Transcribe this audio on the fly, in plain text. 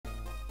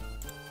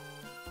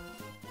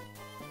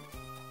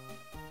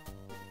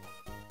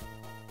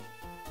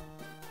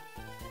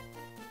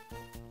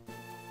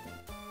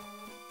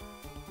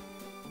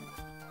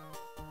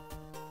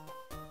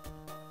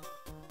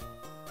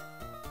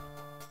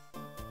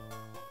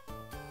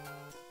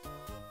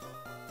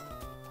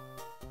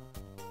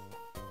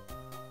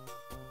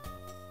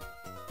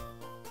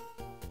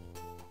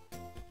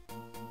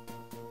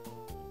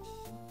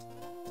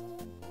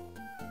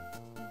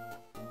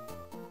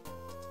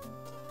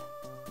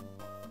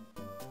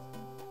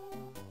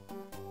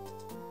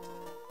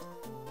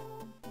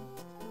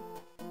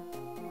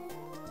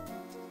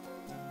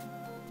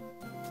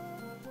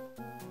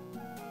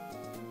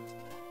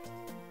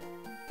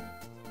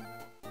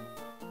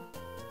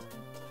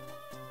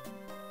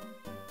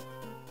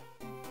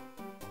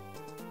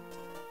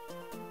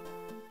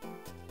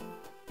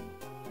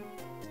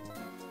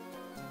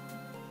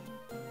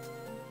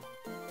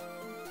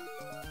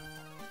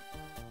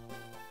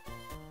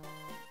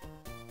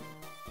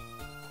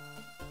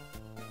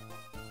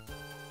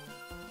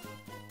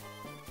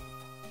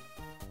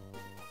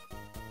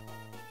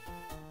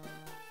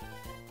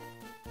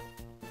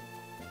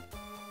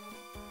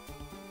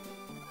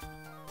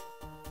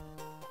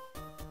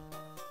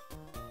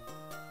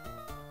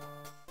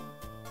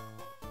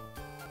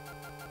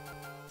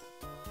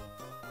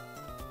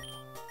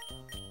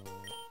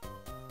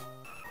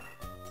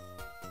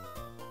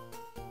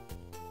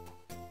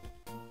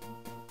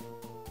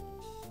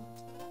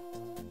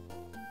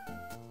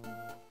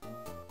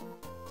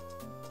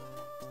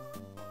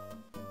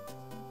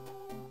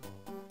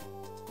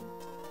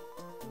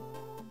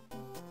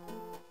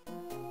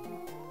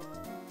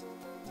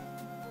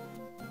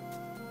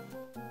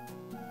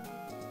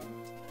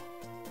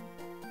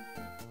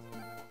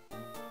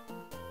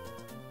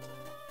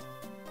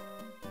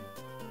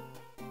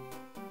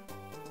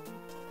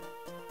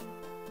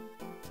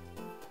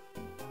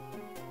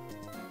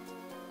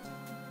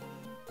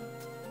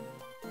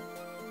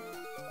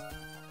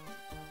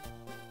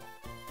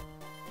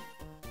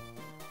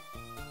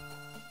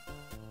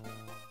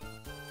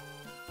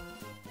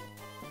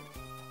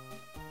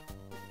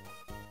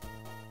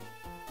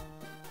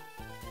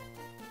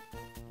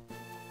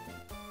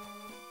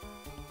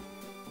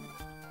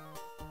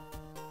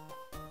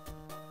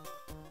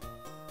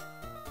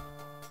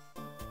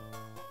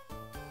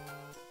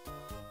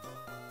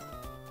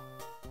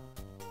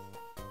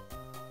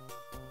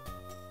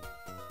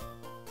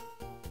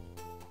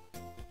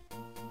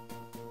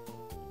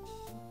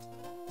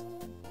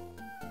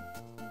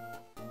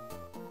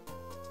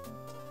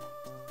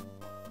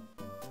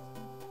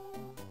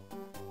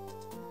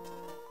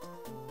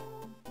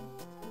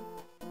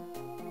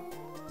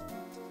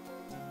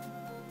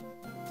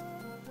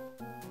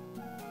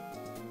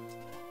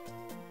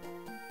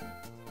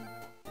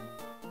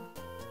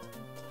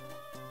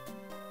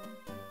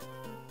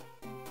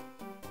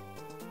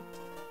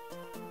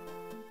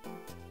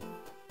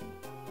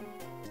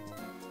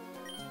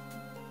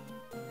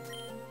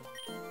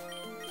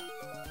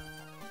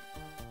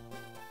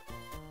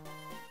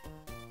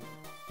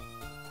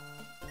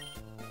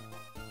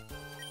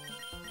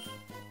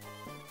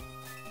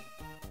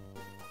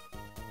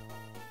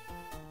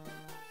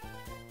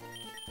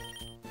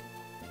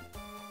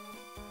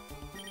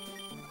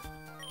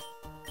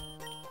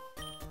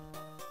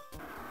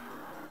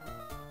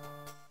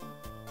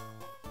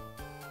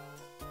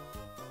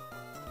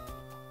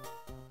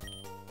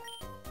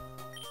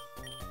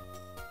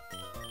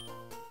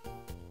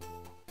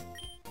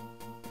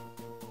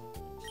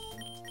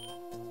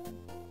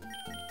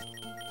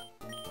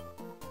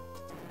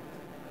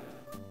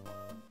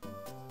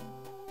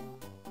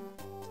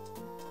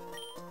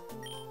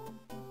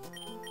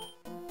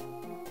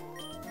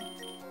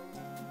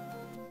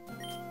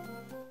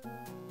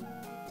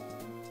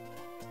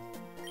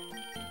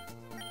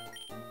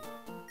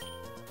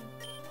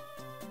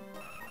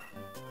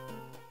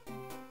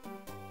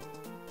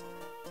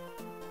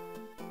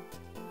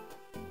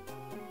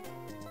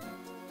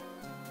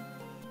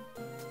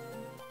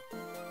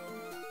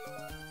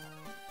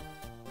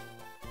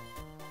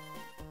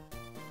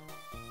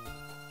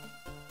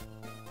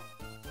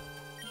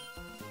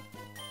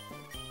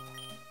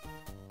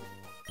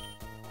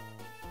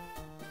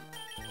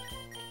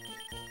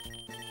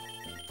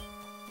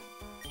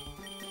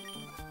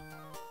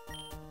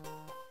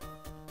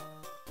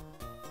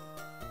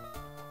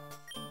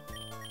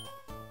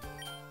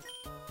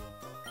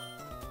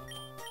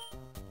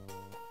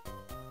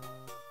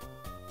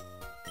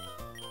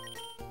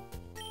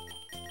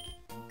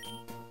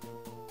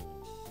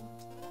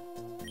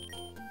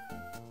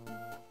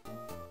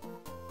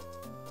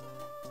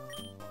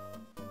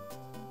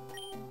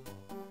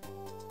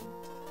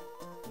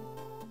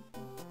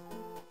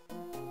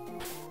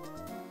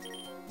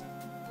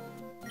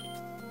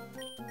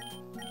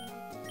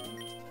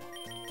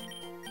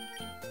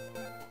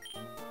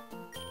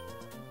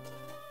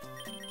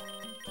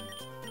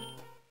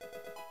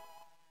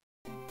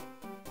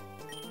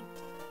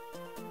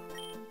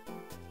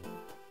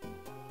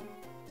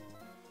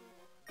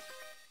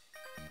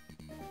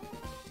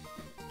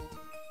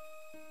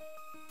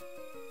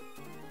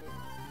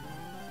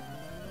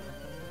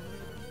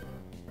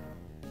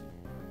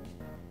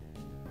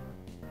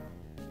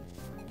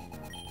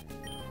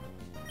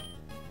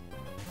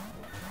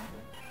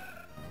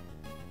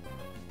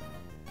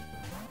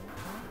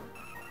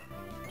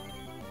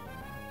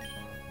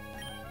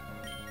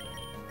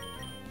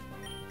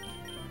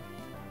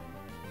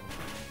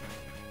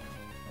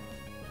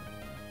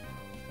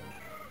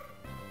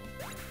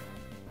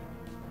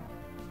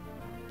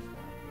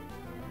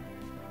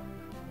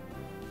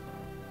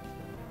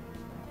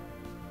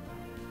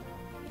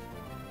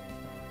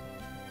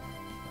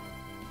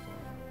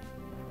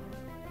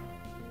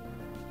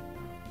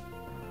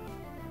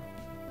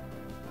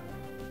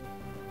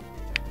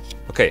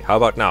Okay, how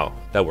about now?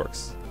 That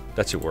works.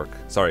 That should work.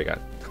 Sorry, guys.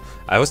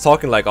 I was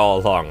talking like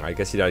all along. I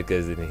guess you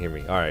guys didn't hear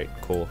me. Alright,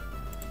 cool.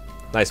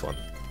 Nice one.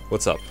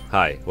 What's up?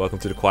 Hi, welcome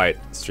to the quiet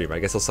stream. I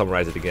guess I'll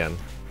summarize it again.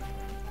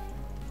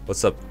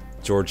 What's up,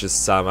 Georges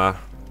Sama?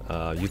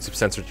 YouTube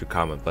censored your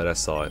comment, but I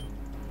saw it.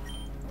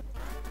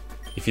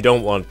 If you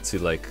don't want to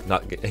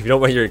if you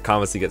don't want your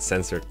comments to get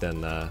censored,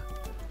 then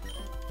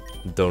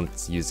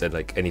don't use it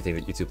like anything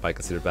that YouTube might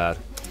consider bad.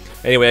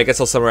 Anyway, I guess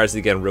I'll summarize it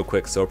again real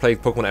quick. So we're playing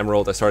Pokemon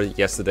Emerald. I started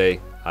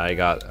yesterday. I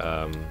got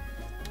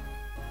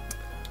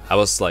I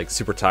was like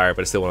super tired,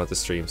 but I still wanted to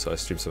stream, so I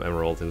streamed some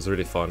Emerald. It was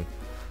really fun.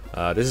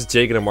 This is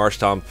Jeigan and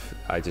Marshtomp.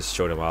 I just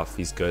showed him off.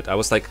 He's good. I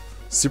was like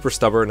super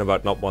stubborn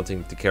about not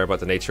wanting to care about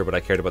the nature, but I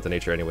cared about the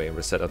nature anyway and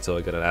reset until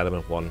I got an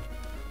adamant one,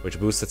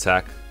 which boosts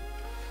attack.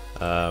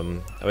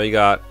 And we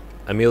got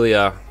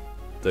Amelia,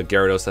 the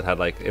Gyarados that had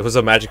like, it was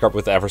a Magikarp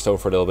with the Everstone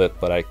for a little bit,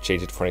 but I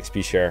changed it for an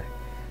XP share.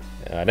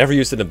 I never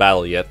used it in a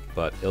battle yet,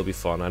 but it'll be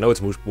fun. I know it's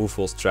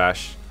Movefull's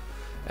trash.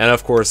 And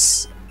of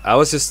course, I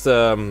was just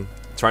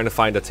trying to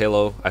find a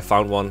Tailo. I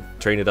found one,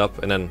 trained it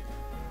up, and then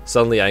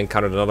suddenly I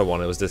encountered another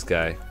one. It was this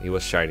guy. He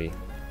was shiny.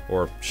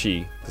 Or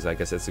she, because I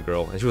guess it's a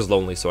girl. And she was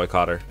lonely, so I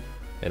caught her.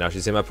 And now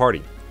she's in my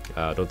party.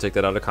 Don't take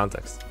that out of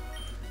context.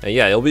 And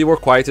yeah, it'll be more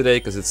quiet today,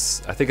 because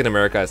it's, I think in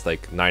America it's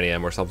like 9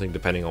 AM or something,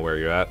 depending on where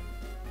you're at.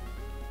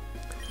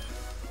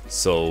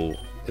 So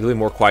it'll be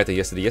more quiet than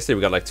yesterday. Yesterday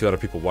we got like 200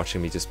 people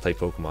watching me just play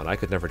Pokemon. I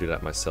could never do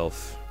that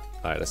myself.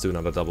 Alright, let's do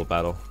another double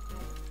battle.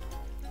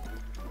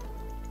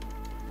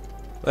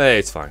 Hey,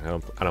 it's fine.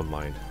 I don't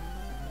mind.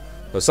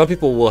 But some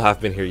people will have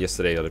been here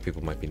yesterday. Other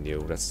people might be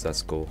new.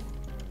 That's cool.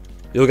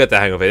 You'll get the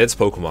hang of it. It's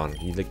Pokemon.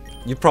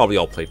 You probably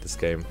all played this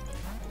game.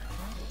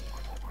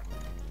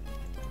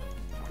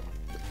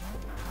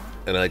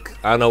 And like,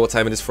 I don't know what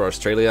time it is for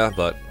Australia,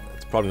 but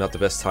it's probably not the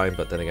best time.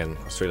 But then again,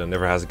 Australia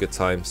never has a good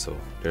time, so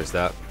there's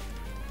that.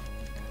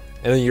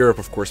 And in Europe,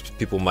 of course,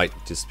 people might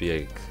just be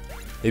like,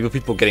 maybe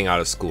people getting out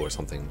of school or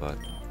something. But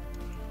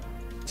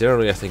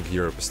generally, I think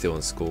Europe is still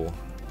in school.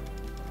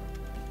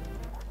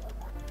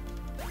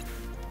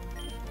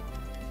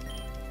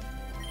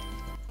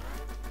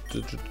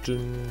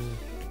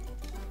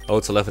 Oh,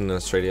 it's 11 in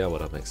Australia. Well,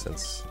 that makes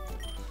sense.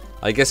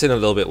 I guess in a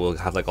little bit we'll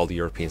have like all the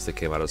Europeans that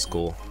came out of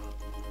school.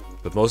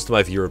 But most of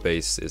my viewer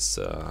base is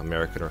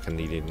American or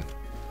Canadian.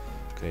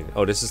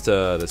 Oh, this is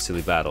the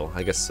silly battle.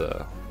 I guess,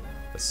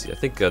 let's see. I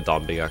think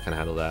Don Biga can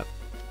handle that.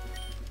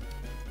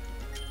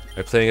 Are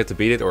you playing it to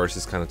beat it, or is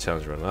this kind of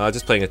challenge run?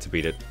 Just playing it to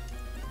beat it.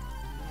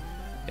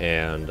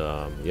 And,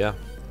 yeah.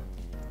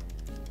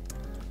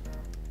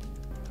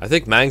 I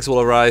think Mangs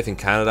will arrive in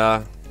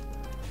Canada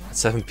at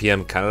 7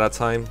 PM Canada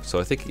time, so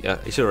I think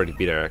he should already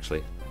be there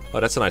actually. Oh,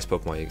 that's a nice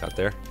Pokemon you got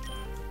there.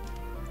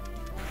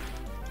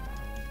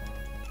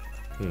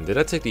 Did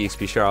I take the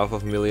XP share off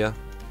of Amelia?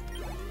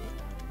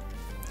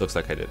 Looks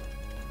like I did.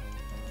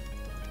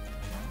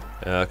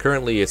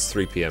 Currently it's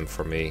 3 PM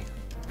for me,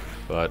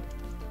 but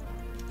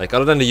like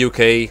other than the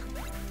UK,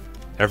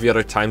 every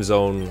other time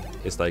zone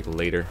is like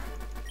later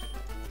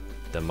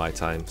than my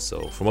time.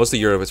 So for most of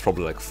Europe it's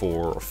probably like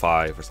 4 or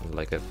 5 or something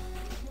like it.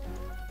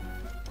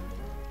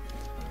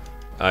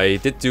 I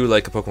did do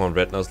like a Pokemon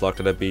Red Nuzlocke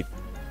that I beat.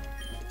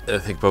 I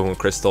think Pokemon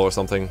Crystal or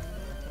something.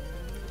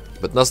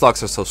 But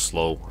Nuzlocks are so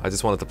slow. I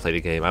just wanted to play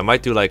the game. I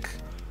might do like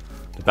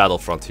the Battle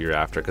Frontier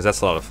after, because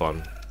that's a lot of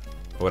fun.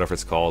 Or whatever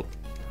it's called.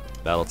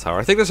 Battle Tower.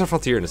 I think there's a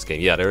Frontier in this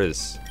game. Yeah, there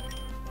is.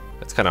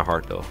 It's kind of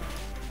hard though.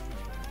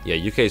 Yeah,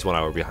 UK is 1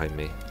 hour behind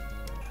me.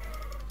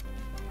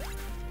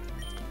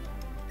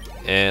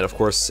 And of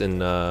course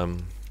in a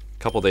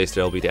couple days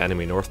there'll be the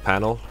Anime North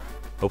panel.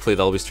 Hopefully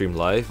that'll be streamed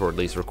live, or at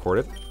least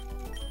recorded.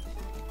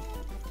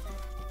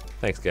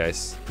 Thanks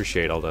guys,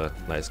 appreciate all the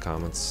nice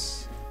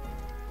comments.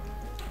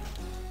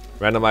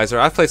 Randomizer,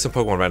 I've played some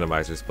Pokemon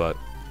randomizers, but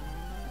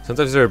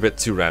sometimes they're a bit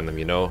too random,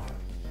 you know?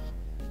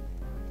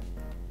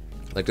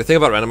 Like the thing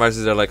about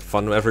randomizers, they're like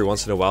fun every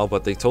once in a while,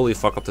 but they totally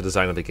fuck up the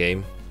design of the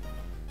game.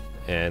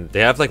 And they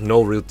have like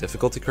no real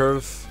difficulty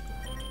curve.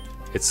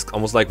 It's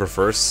almost like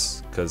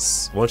reverse,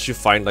 because once you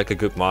find like a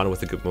good mon with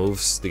the good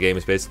moves, the game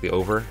is basically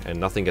over and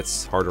nothing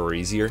gets harder or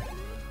easier.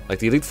 Like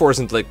the Elite Four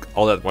isn't like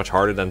all that much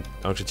harder than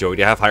Ancient Joey.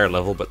 They have higher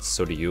level, but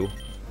so do you.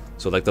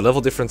 So like the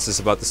level difference is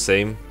about the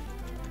same,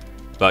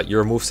 but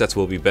your movesets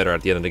will be better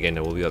at the end of the game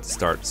than will be at the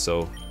start.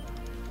 So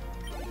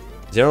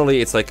generally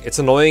it's like, it's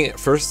annoying at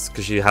first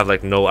because you have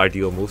like no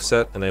ideal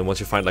moveset, and then once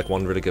you find like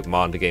one really good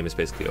mon, the game is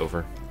basically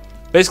over.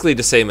 Basically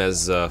the same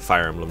as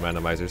Fire Emblem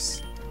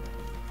randomizers.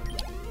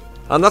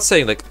 I'm not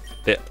saying like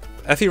the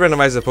FE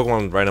randomizers and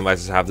Pokemon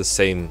randomizers have the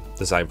same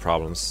design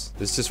problems.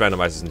 It's just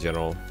randomizers in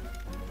general.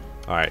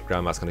 Alright,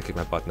 Grandma's gonna kick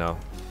my butt now.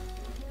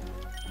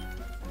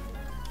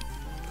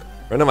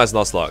 Randomized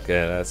Nuzlocke,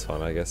 yeah, that's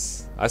fun, I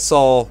guess. I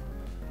saw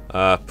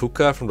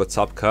Puka from the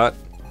Top Cut,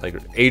 like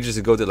ages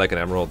ago, did like an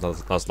Emerald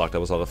Nuzlocke. That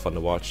was a lot of fun to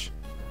watch.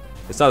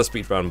 It's not a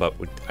speedrun, but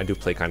I do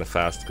play kind of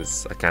fast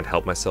because I can't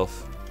help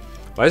myself.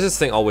 Why is this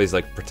thing always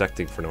like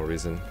protecting for no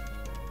reason?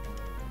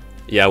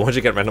 Yeah, once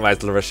you get randomized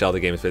to the shell, the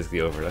game is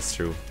basically over. That's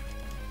true.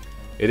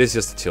 It is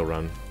just a chill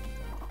run.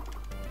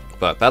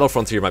 But Battle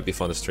Frontier might be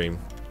fun to stream.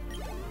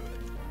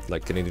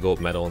 Like getting the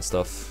gold medal and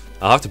stuff.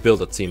 I'll have to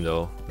build a team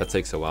though. That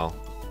takes a while.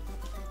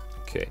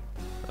 Okay.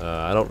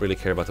 I don't really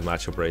care about the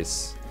matchup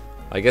race.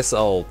 I guess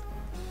I'll...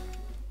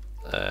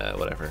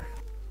 whatever.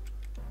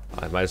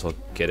 I might as well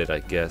get it, I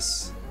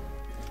guess.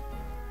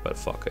 But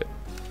fuck it.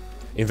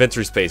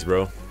 Inventory space,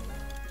 bro.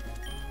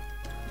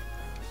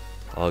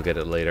 I'll get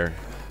it later.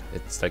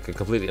 It's like a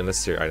completely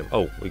unnecessary item.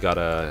 Oh, we got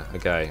a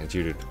guy, a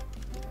Geodude.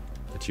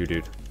 A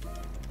Geodude.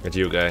 A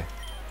Geo guy.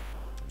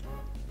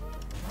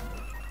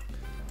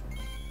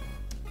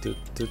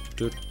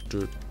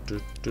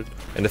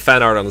 And the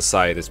fan art on the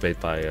side is made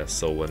by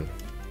Sowen.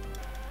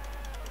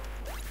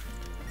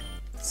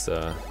 It's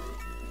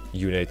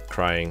Unite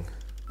crying,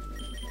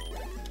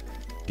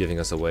 giving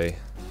us away.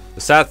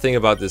 The sad thing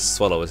about this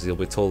Swallow is he'll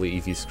be totally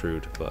EV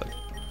screwed, but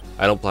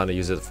I don't plan to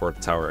use it for a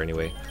tower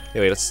anyway.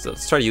 Anyway,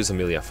 let's try to use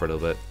Amelia for a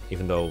little bit,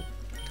 even though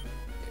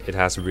it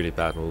has really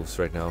bad moves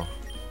right now.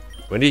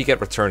 When do you get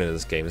return in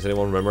this game? Does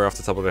anyone remember off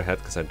the top of their head?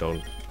 Because I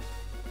don't.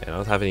 And I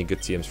don't have any good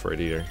TMs for it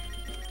either.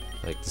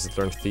 Like, does it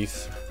learn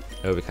Thief?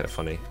 That would be kind of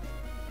funny.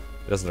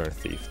 It doesn't learn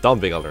Thief.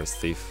 Dombiga learns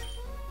Thief.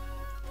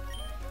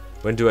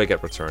 When do I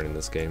get return in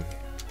this game?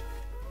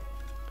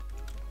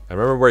 I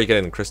remember where you get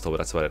it in Crystal, but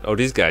that's about it. Oh,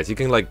 these guys. You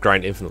can, like,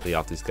 grind infinitely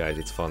off these guys.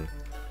 It's fun.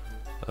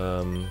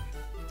 Well,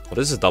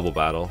 this is double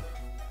battle.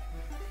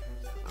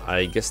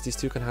 I guess these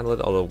two can handle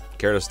it, although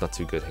Gyarados not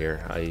too good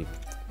here. I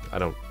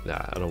don't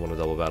want to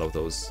double battle with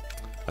those.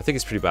 I think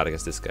it's pretty bad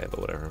against this guy,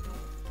 but whatever.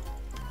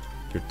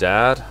 Your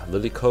dad?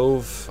 Lily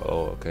Cove?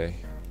 Oh, okay.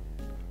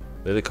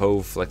 Lily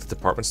Cove, like the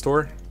department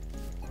store?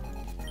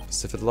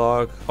 Specific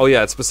log? Oh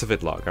yeah, it's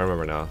specific log. I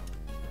remember now.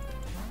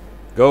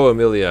 Go,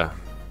 Amelia.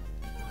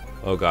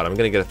 Oh god, I'm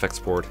gonna get effects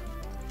board.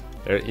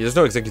 There's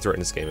no Executor in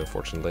this game,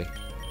 unfortunately.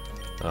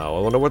 I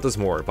wonder what does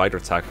more, Bite or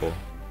Tackle?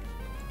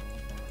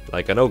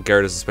 Like, I know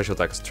Gyarados' special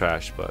attack is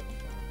trash, but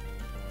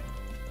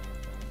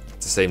at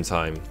the same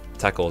time,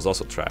 Tackle is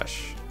also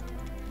trash.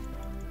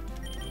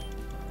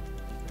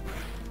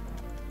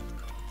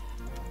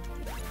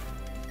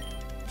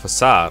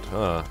 Facade,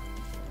 huh?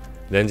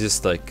 Then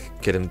just, like,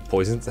 get him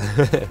poisoned?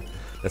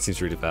 That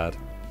seems really bad.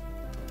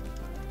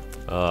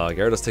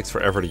 Gyarados takes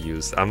forever to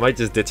use. I might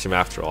just ditch him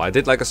after all. I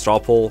did, like, a straw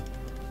poll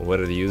on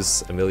whether to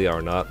use Amelia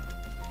or not.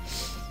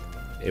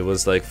 It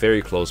was, like,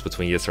 very close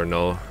between yes or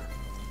no.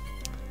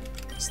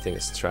 This thing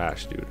is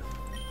trash, dude.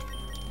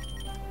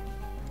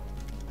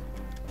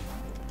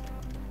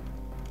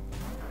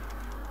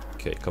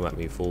 Okay, come at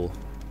me, fool.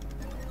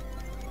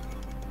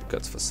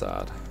 Guts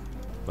Facade.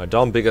 My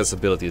Dombiga's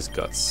ability is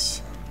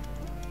Guts.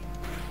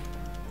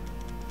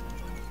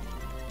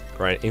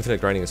 Infinite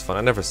grinding is fun.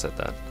 I never said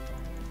that.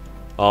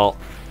 Well,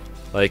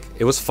 like,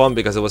 it was fun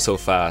because it was so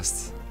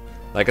fast.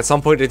 Like, at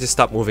some point they just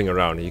stop moving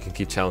around and you can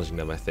keep challenging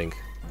them, I think.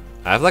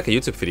 I have, like, a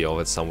YouTube video of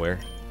it somewhere.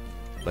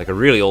 Like, a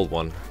really old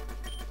one.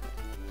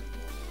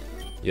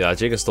 Yeah,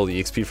 Jeigan stole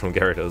the XP from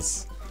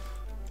Gyarados.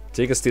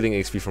 Jeigan's stealing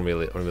XP from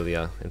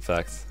Amelia, in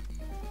fact.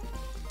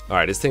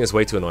 Alright, this thing is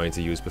way too annoying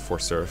to use before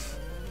Surf.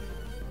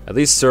 At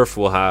least Surf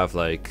will have,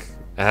 like,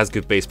 it has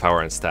good base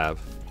power and stab.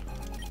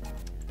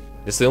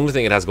 It's the only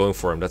thing it has going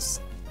for him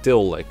that's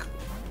still, like,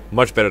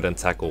 much better than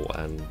Tackle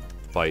and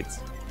Bite.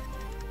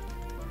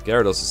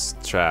 Gyarados is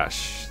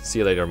trash. See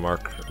you later,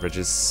 Mark.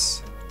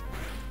 Regis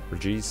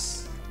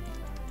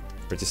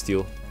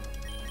Steel.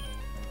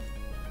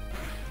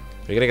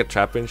 Are you gonna get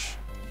Trapinch?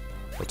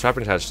 Well,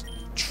 Trapinch has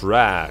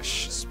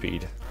trash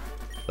speed.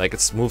 Like,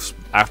 it moves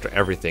after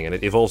everything, and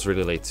it evolves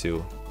really late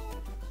too.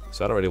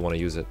 So I don't really want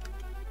to use it.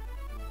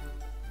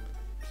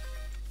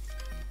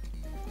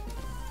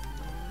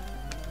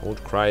 I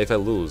won't cry if I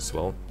lose.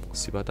 Well, we'll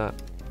see about that.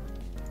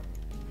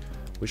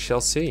 We shall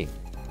see.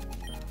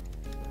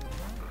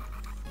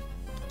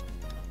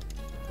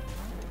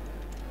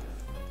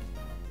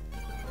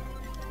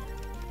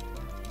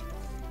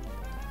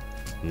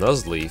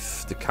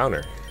 Nuzleaf, the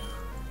counter.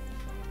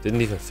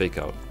 Didn't even fake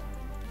out.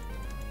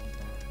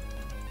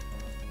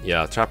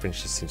 Yeah,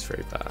 Trapinch just seems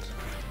very bad.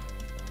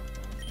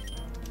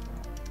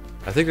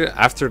 I think that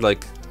after,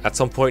 like, at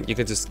some point you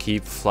can just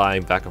keep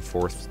flying back and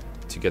forth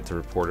to get the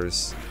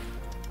reporters.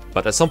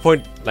 But at some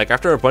point, like,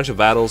 after a bunch of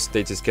battles,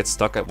 they just get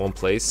stuck at one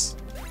place.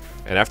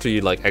 And after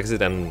you, like,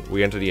 exit and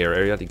re-enter the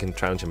area, you can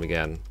challenge him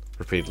again,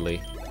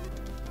 repeatedly.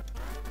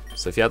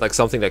 So if you had, like,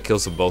 something that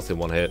kills them both in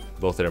one hit,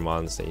 both their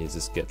mons, then you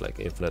just get,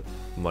 like, infinite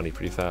money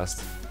pretty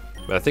fast.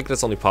 But I think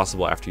that's only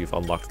possible after you've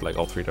unlocked, like,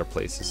 all three of their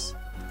places.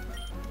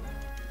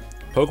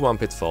 Pokemon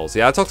Pitfalls.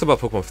 Yeah, I talked about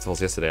Pokemon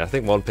Pitfalls yesterday. I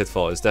think one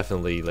pitfall is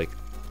definitely, like,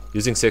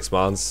 using 6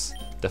 mons.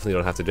 Definitely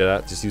don't have to do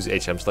that. Just use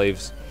HM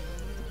slaves.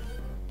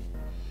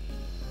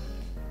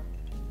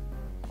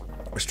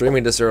 We're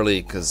streaming this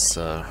early because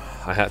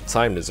I had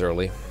time this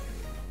early.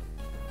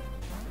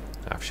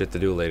 I have shit to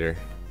do later.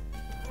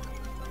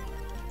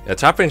 Yeah,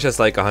 Trapinch has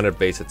like 100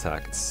 base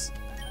attacks.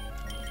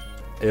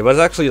 It was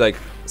actually like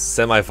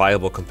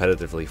semi-viable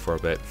competitively for a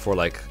bit, for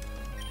like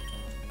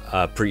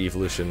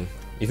pre-evolution,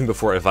 even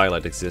before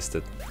Eviolite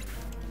existed.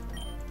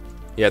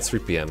 Yeah, it's 3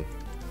 PM.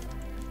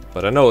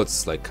 But I know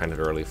it's like kind of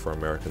early for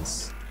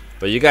Americans.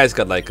 But you guys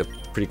got like a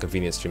pretty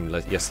convenient stream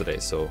yesterday,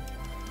 so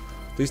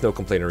please no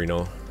complainer, you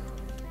know.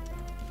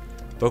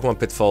 Pokemon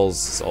Pitfalls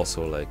is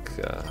also like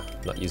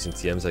not using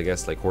TMs, I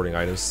guess, like hoarding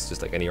items,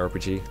 just like any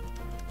RPG.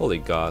 Holy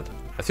god.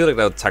 I feel like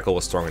that tackle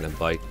was stronger than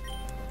Bite.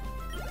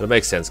 But it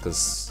makes sense,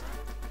 because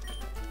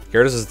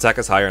Gyarados' attack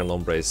is higher and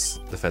Lombre's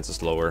defense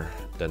is lower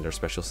than their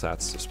special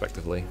stats,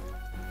 respectively.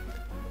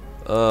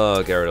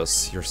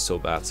 Gyarados, you're so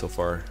bad so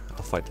far.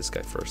 I'll fight this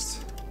guy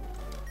first.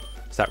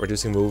 Stat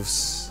reducing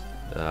moves.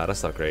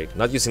 That's not great.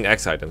 Not using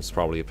X items,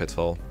 probably a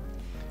pitfall.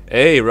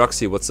 Hey,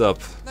 Roxy, what's up?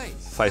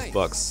 Nice,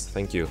 $5,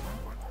 thank you.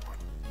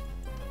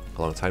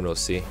 A long time no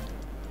see.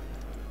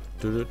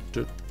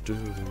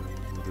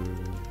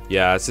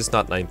 Yeah, it's just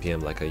not 9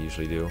 PM like I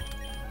usually do.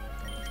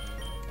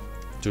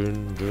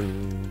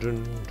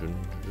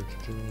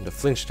 The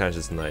flinch challenge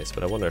is nice,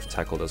 but I wonder if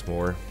tackle does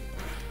more.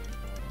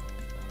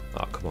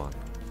 Oh, come on.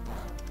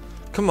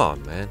 Come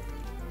on, man.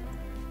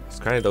 Is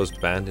Gyarados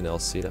banned in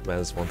LC? That man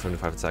is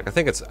 125 attack. I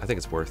think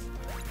it's worth.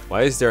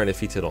 Why is there an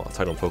FE title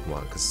on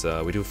Pokemon?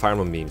 Because we do Fire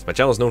Emblem memes. My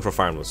channel is known for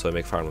Fire Emblem, so I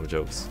make Fire Emblem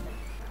jokes.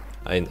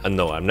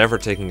 No, I'm never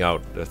taking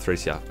out the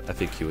 30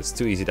 FAQ. It's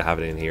too easy to have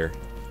it in here.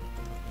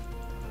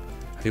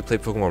 Have you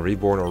played Pokemon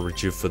Reborn or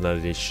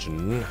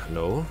Rejuvenation?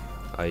 No.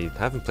 I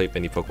haven't played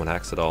many Pokemon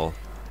hacks at all.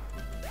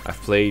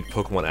 I've played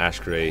Pokemon Ash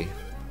Gray.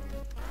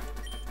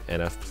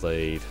 And I've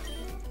played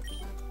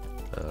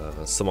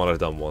some other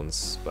dumb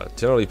ones. But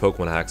generally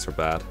Pokemon hacks are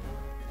bad.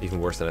 Even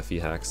worse than FE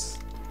hacks.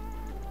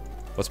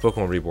 What's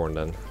Pokemon Reborn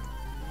then?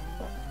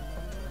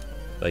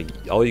 Like,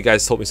 all you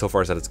guys told me so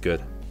far is that it's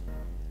good.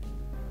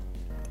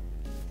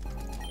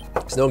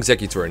 There's no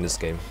Executor in this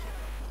game.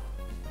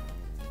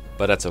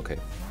 But that's okay.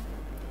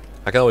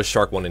 I can always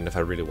Shark one in if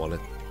I really want it.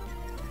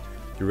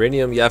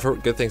 Uranium, yeah, I've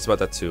heard good things about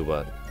that too,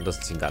 but it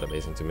doesn't seem that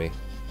amazing to me.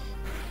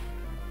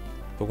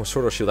 Pokemon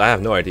Sword or Shield, I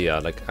have no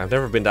idea. Like, I've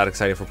never been that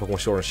excited for Pokemon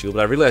Sword or Shield,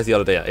 but I realized the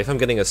other day, if I'm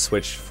getting a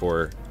Switch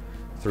for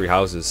 3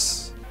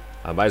 houses,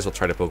 I might as well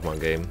try the Pokemon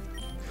game.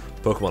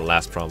 Pokemon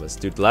Last Promise.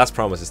 Dude, The Last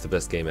Promise is the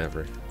best game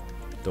ever.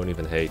 Don't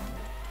even hate.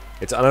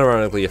 It's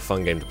unironically a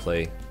fun game to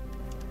play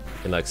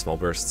in like small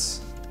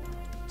bursts.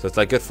 So it's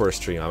like good for a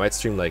stream. I might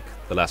stream like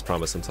The Last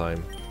Promise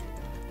sometime.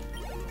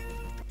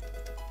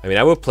 I mean,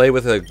 I would play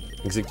with a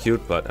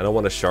Execute, but I don't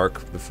want to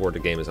Shark before the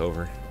game is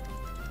over.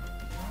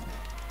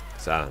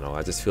 So I don't know,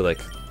 I just feel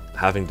like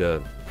having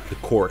the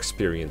core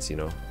experience, you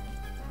know.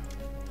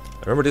 I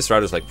remember this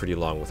route is like pretty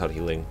long without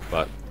healing,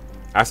 but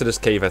after this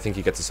cave I think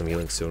you get to some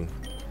healing soon.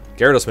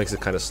 Gyarados makes it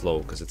kind of slow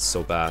because it's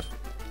so bad.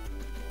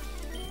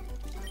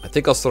 I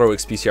think I'll throw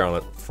XPCR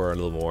on it for a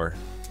little more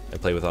and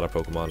play with other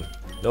Pokemon.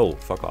 No,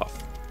 fuck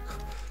off.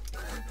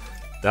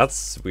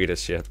 That's weird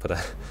as shit, but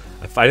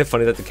I find it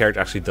funny that the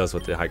character actually does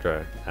what the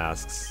Hydra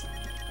asks.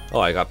 Oh,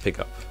 I got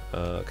pickup.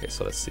 Okay,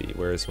 so let's see.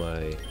 Where is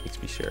my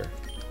XP share?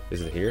 Is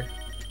it here?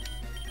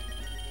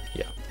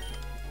 Yeah.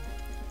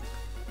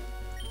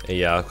 And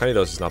yeah,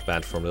 Gyarados is not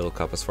banned from Little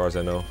Cup as far as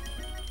I know.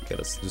 Okay,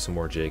 let's do some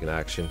more Jeigan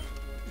action.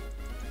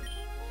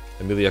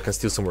 Amelia can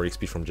steal some more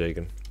XP from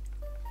Jeigan.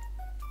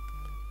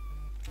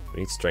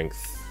 We need strength.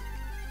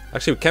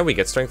 Actually, can we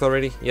get strength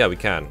already? Yeah, we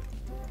can.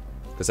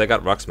 Because I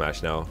got Rock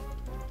Smash now.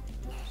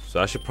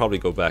 So I should probably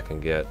go back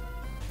and get...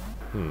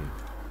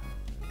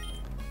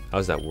 How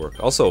does that work?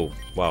 Also,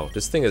 wow,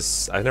 this thing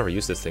is... I've never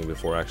used this thing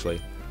before,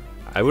 actually.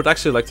 I would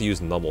actually like to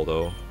use Numble,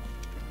 though.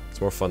 It's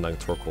more fun than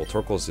Torkoal.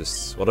 Torkoal's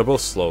just... Well, they're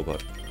both slow,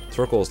 but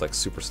Torkoal is, like,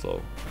 super slow.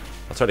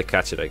 I'll try to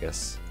catch it, I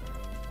guess.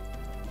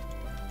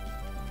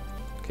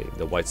 Okay,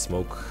 the White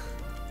Smoke.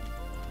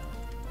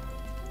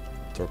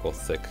 Torkoal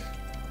thick.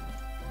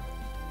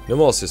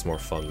 Numble is just more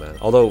fun, man.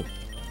 Although...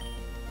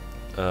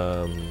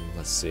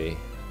 let's see.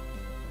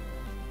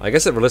 I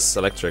guess it resists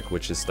Electric,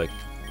 which is, like,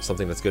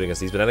 something that's good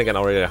against these. But then again,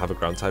 already I have a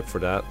Ground type for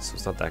that, so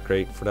it's not that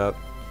great for that.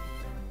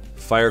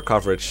 Fire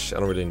coverage, I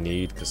don't really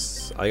need,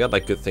 because I got,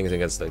 like, good things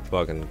against, like,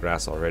 Bug and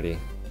Grass already.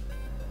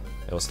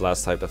 It was the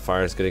last type that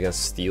Fire is good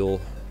against Steel.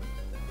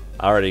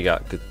 I already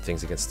got good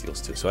things against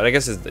Steels, too. So I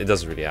guess it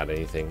doesn't really add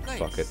anything. Nice.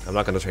 Fuck it. I'm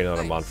not going to train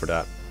another Mon for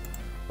that.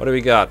 What do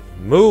we got?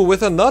 Moo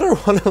with another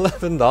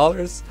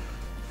 $111.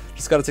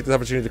 Just got to take this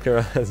opportunity to clear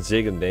out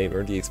Jeigan name,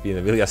 earn the XP, and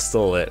Amelia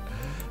stole it.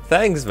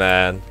 Thanks,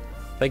 man.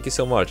 Thank you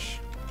so much.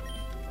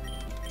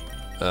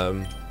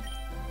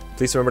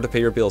 Please remember to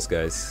pay your bills,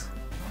 guys.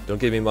 Don't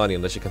give me money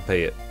unless you can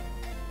pay it.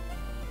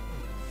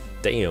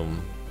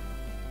 Damn.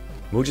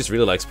 Moo just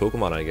really likes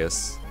Pokemon, I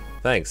guess.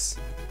 Thanks.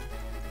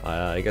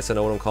 I guess I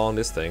know what I'm calling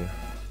this thing.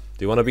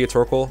 Do you want to be a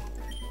Torkoal?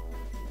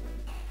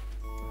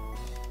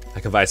 I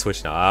can buy a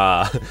Switch now.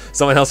 Ah,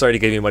 someone else already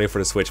gave me money for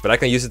the Switch, but I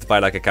can use it to buy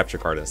like a capture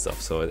card and stuff,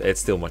 so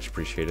it's still much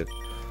appreciated.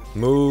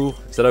 Moo,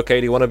 is that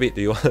okay? Do you want to be? Do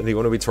you want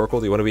to be Torkoal?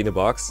 Do you want to be in the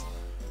box?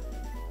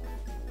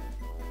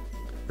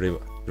 Or you'd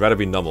rather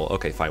be Numble?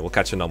 Okay, fine. We'll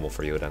catch a Numble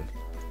for you then.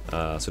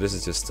 So this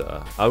is just.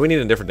 Oh, we need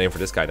a different name for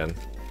this guy then.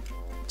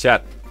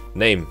 Chat,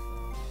 name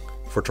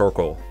for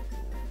Torkoal.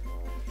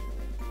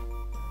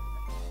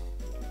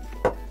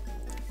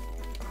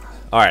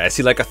 Alright, I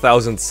see like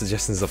 1,000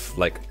 suggestions of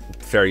like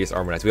various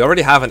armor knights. We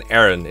already have an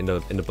Aaron in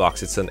the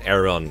box. It's an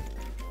Aaron.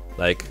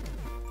 Like,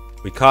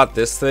 We caught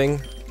this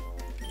thing,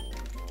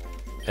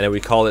 and then we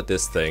called it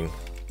this thing,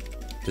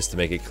 just to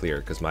make it clear,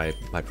 because my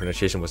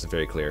pronunciation wasn't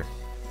very clear.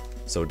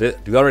 So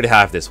we already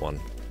have this one.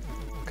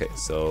 Okay,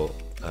 so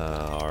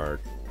Arden,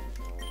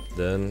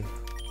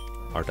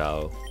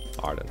 Ardao,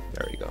 Arden.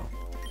 There we go.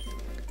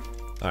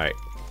 All right.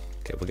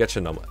 Okay, we'll get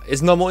you Nomo.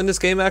 Is Nomo in this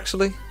game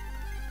actually?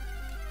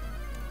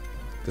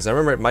 Because I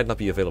remember it might not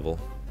be available.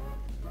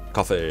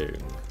 Coughing.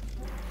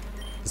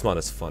 This mon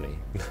is funny.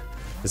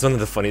 It's one of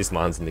the funniest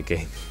mons in the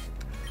game.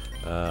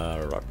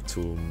 Rock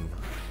Tomb.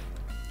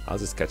 I'll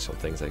just catch some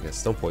things, I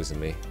guess. Don't poison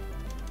me.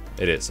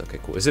 It is. Okay,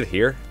 cool. Is it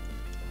here?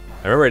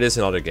 I remember it is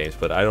in other games,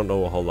 but I don't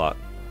know a whole lot.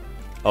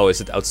 Oh,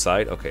 is it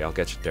outside? Okay, I'll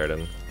get you there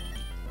then.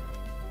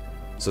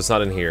 So it's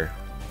not in here.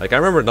 Like, I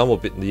remember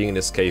Nomo being in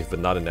this cave, but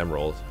not in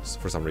Emerald,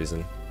 for some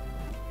reason.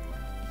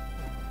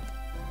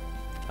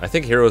 I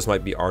think heroes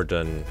might be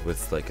Arden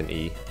with, like, an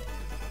E.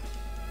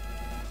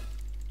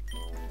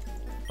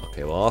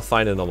 Okay, well, I'll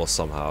find it almost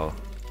somehow.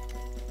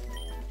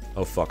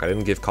 Oh, fuck, I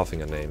didn't give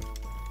coughing a name.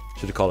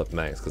 Should have called it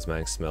Manx, because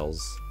Manx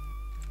smells...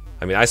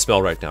 I mean, I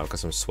smell right now,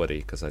 because I'm sweaty,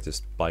 because I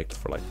just biked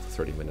for, like,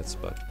 30 minutes,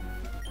 but...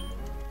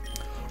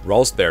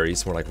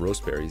 Roseberries, more like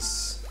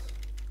roseberries.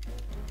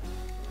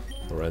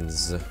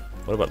 Lorenz.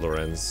 What about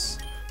Lorenz?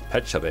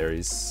 Pecha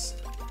berries.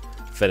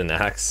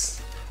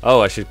 Fenanax. Oh,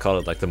 I should call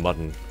it, like, the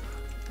mutton.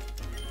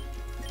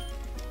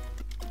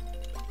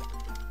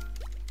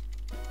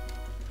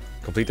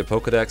 Complete the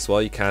Pokedex?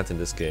 Well, you can't in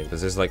this game,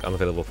 because there's, like,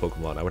 unavailable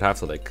Pokemon. I would have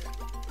to, like...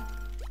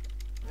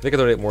 I think I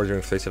donate more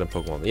during Thracia than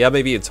Pokemon. Yeah,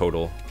 maybe in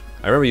total.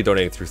 I remember you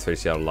donating through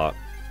Thracia a lot.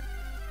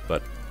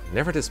 But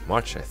never this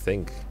much, I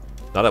think.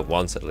 Not at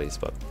once, at least,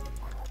 but...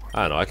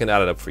 I don't know, I can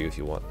add it up for you if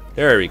you want.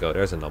 There we go,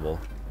 there's a Numble.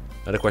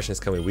 Now the question is,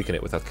 can we weaken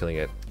it without killing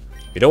it?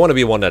 You don't want to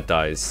be one that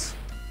dies.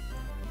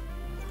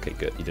 Okay,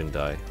 good, you didn't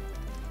die.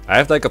 I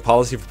have, like, a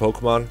policy for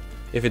Pokemon.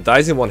 If it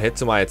dies in one hit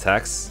to my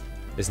attacks,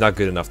 it's not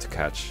good enough to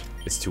catch.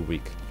 It's too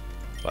weak.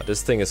 But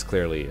this thing is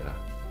clearly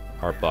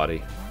hard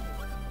body.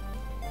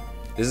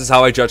 This is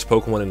how I judge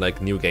Pokemon in,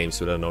 like, new games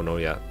that I don't know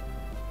yet.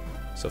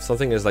 So if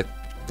something is, like,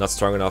 not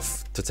strong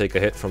enough to take a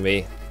hit from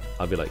me,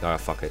 I'll be like, ah,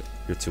 fuck it,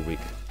 you're too weak.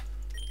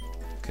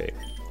 Okay.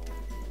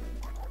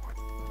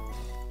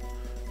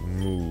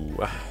 Moo.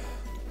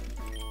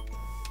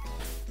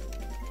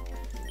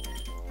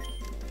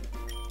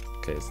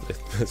 Okay,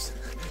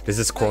 this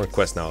is Corn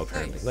Quest now,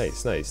 apparently.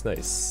 Nice, nice,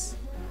 nice.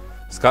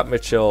 Scott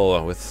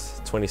Mitchell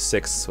with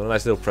 26. What a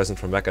nice little present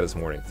from Mekkah this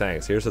morning.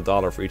 Thanks. Here's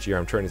 $1 for each year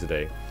I'm turning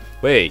today.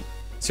 Wait,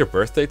 it's your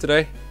birthday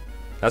today?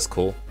 That's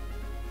cool.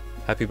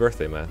 Happy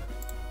birthday, man.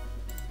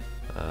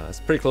 It's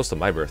pretty close to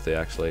my birthday,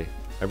 actually.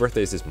 My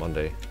birthday is this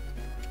Monday.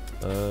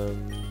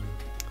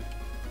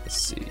 Let's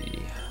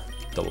see.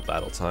 Double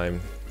battle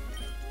time.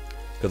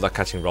 Good luck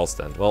catching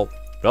Ralston. Well,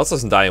 Ralst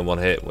doesn't die in one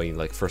hit when you,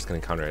 like, first can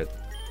encounter it.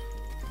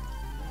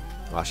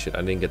 Ah, shit,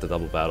 I didn't get the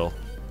double battle.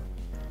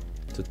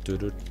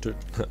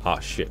 Ah,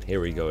 shit, here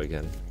we go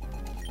again.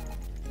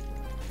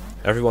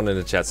 Everyone in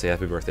the chat say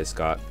happy birthday,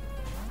 Scott.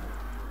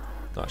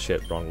 Ah,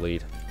 shit, wrong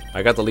lead.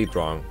 I got the lead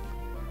wrong.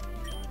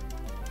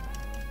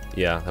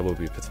 Yeah, that would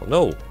be pitiful.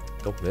 No!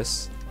 Don't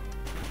miss.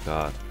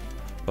 God.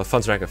 But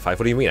fun's rank at 5.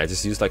 What do you mean? I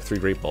just used like 3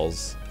 Great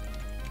Balls.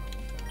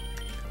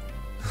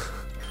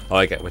 Oh,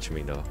 I get what you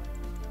mean, though.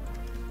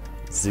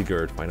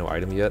 Zigguard. Why no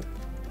item yet?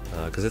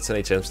 Because it's an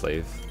HM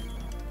slave.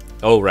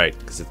 Oh, right.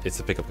 Because it's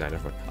a pickup guy.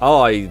 Never mind.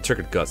 Oh, I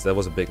triggered Guts. That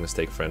was a big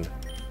mistake, friend.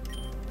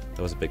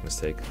 That was a big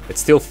mistake.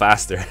 It's still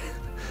faster.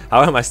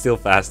 How am I still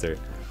faster?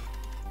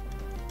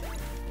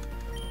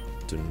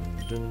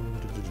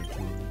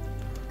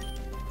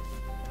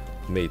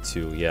 May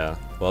 2, yeah.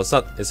 Well, it's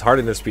not. It's hard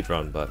in the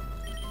speedrun, but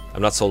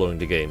I'm not soloing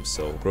the game,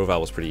 so Grovyle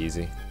was pretty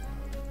easy.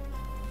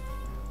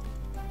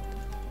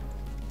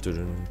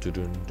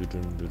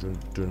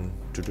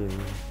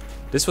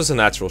 This was a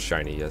natural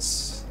shiny,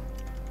 yes.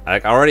 I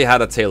already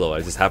had a Tailo,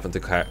 I just happened to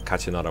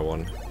catch another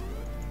one.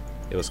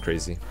 It was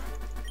crazy.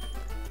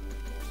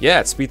 Yeah,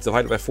 it speeds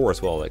divided by 4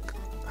 as well. Like,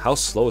 how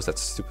slow is that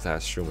stupid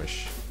ass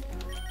Shroomish?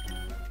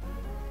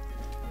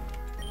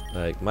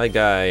 Like, my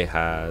guy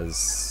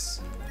has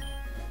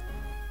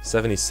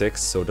 76,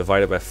 so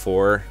divided by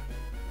 4,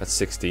 that's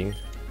 16.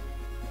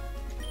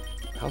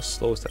 How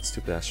slow is that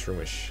stupid ass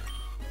Shroomish?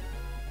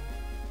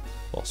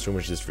 Well,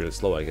 Shroomish is really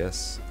slow, I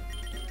guess.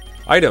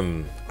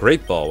 Item!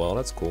 Great Ball, well,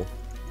 that's cool.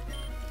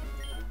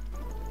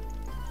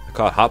 I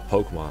caught hot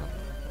Pokemon.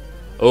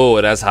 Oh,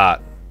 that's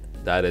hot.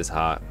 That is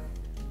hot.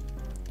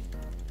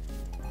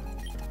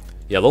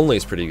 Yeah, Lonely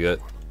is pretty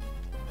good.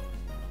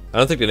 I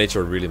don't think the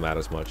nature really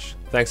matters much.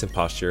 Thanks,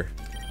 Imposture.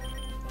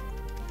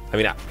 I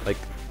mean, like,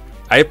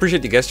 I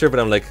appreciate the gesture, but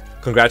I'm like,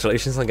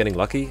 congratulations on getting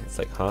lucky. It's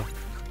like, huh?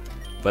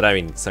 But I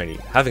mean, shiny.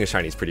 Having a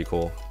shiny is pretty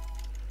cool.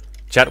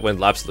 Chat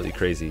went absolutely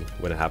crazy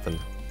when it happened.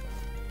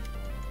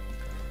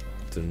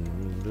 It'd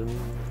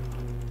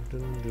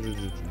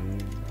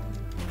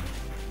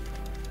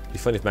be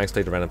funny if Manx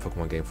played a random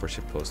Pokemon game for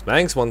shitpost.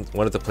 Manx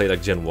wanted to play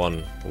like Gen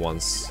 1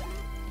 once.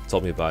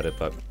 Told me about it,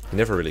 but he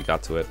never really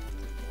got to it.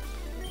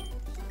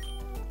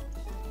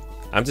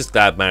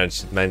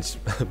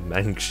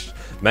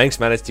 Manx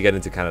managed to get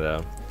into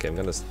Canada. Okay, I'm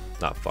gonna...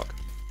 Nah, fuck.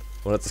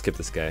 I'm gonna have to skip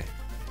this guy.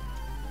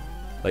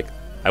 Like,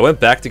 I went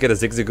back to get a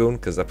Zigzagoon,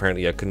 because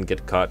apparently I couldn't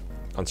get caught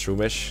on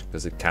Shroomish,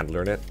 because it can't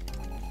learn it.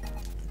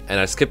 And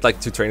I skipped like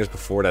 2 trainers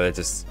before that I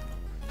just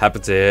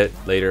happened to hit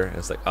later. And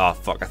it's like, oh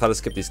fuck, I thought I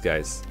skipped these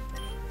guys.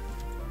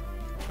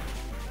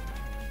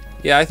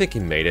 Yeah, I think he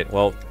made it.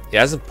 Well, he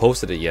hasn't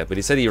posted it yet, but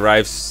he said he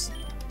arrives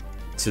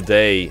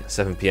today,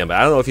 7 PM. But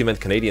I don't know if he meant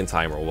Canadian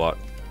time or what.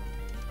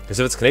 Because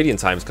if it's Canadian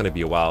time, it's gonna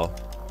be a while.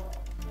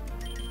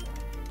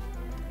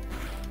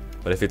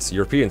 But if it's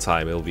European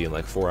time, it'll be in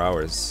like 4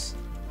 hours.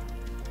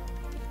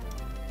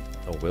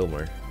 Oh,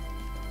 Wilmer.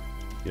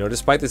 You know,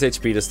 despite this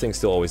HP, this thing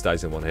still always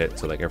dies in 1 hit,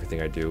 so like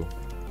everything I do.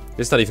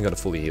 It's not even gonna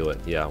fully heal it.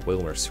 Yeah,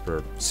 Wilmer,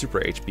 super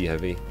HP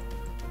heavy.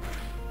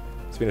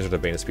 Spinners are the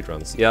bane of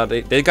speedruns. Yeah,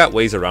 they got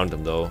ways around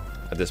them though,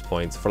 at this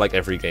point. For like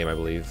every game, I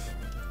believe.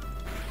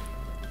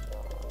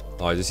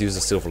 Oh, I just used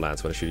the Silver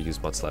Lance when I should have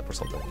used Mudslap or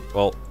something.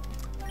 Well,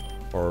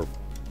 or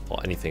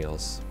anything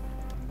else.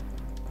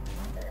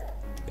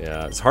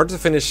 Yeah, it's hard to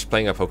finish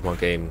playing a Pokemon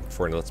game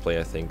for a Let's Play,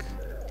 I think.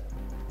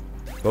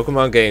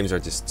 Pokemon games are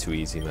just too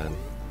easy, man.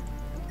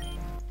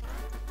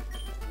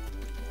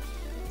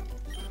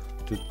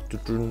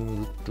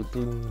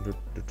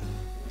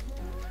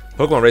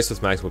 Pokemon race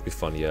with Mangs would be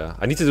fun, yeah.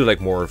 I need to do like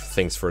more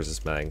things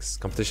versus Mangs.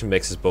 Competition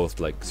makes us both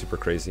like super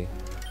crazy.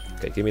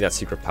 Okay, give me that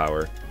secret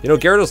power. You know,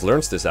 Gyarados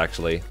learns this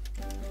actually.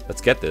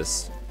 Let's get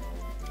this.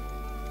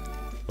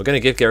 We're gonna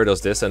give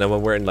Gyarados this, and then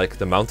when we're in like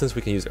the mountains,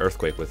 we can use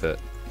Earthquake with it.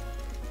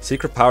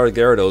 Secret power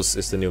Gyarados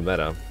is the new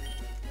meta.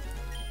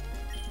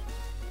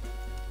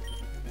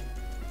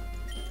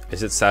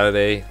 Is it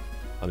Saturday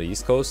on the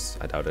East Coast?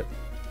 I doubt it.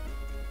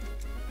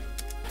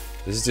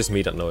 This is just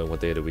me not knowing what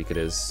day of the week it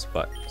is.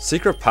 But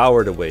secret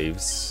power the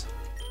waves.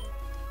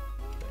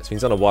 This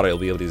means on the water you'll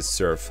be able to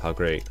surf. How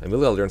great.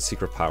 Amelia will learn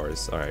secret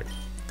powers. Alright.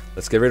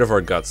 Let's get rid of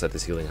our guts at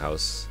this healing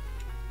house.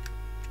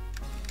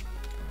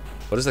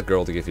 What is that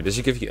girl to give you? Does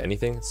she give you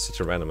anything? It's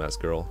such a random ass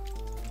girl.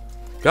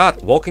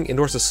 God, walking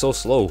indoors is so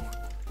slow.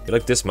 You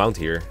like dismount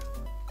here.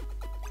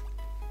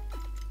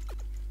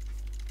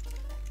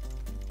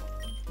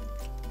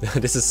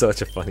 This is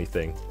such a funny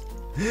thing.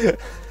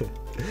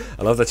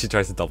 I love that she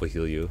tries to double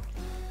heal you.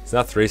 It's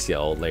not Thracia,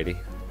 old lady.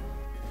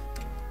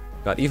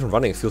 God, even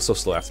running feels so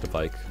slow after the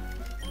bike.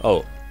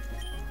 Oh.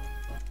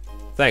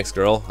 Thanks,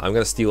 girl. I'm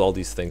gonna steal all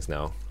these things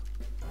now.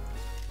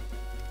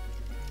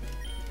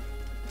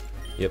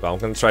 Yep, I'm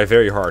gonna try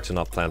very hard to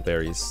not plant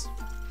berries.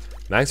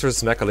 Manx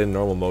vs Mekkah in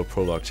normal mode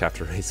prologue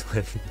chapter race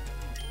win.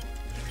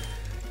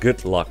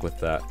 Good luck with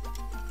that.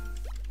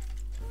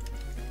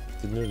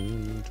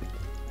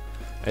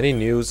 Any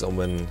news on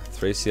when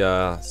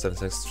Thracia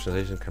 76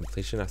 translation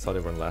completion? I thought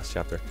it were in the last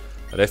chapter.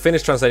 But I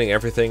finished translating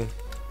everything.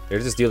 They're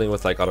just dealing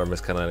with like other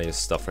miscellaneous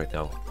stuff right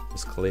now.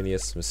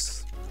 Miscellaneous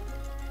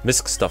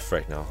misc stuff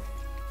right now.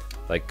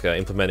 Like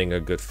implementing a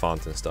good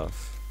font and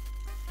stuff.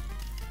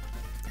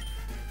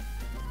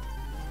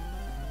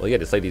 Well, yeah,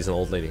 this lady's an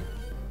old lady.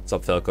 What's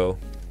up, Felco?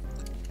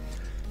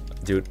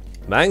 Dude,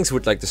 Mangs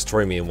would like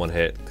destroy me in 1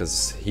 hit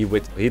because he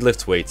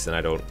lifts weights and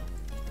I don't.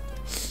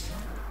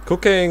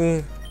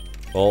 Cooking.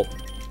 Well,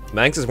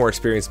 Mangs is more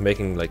experienced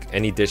making like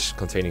any dish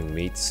containing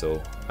meat,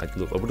 so I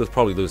would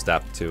probably lose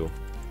that too.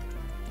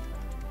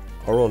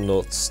 Oral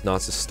Notes a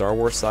Star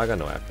Wars Saga?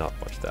 No, I have not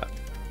watched that.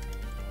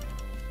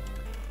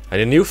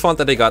 And the new font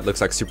that they got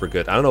looks like super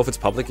good. I don't know if it's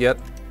public yet.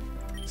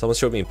 Someone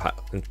showed me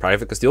in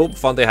private because the old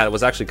font they had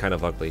was actually kind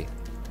of ugly.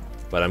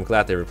 But I'm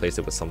glad they replaced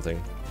it with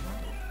something.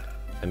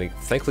 And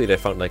thankfully they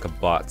found like a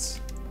bot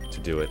to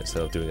do it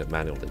instead of doing it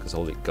manually, because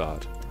holy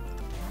god.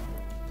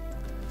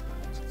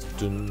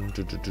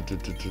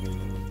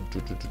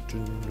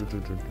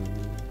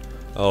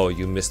 Oh,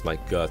 you missed my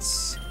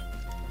guts.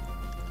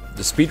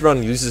 The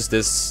speedrun uses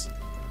this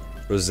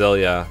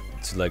Roselia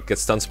to like get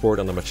stun sport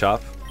on the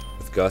Machop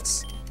with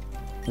guts.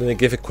 Then they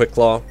give it Quick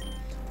Claw.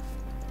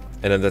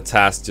 And then the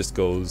task just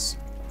goes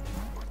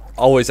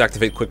always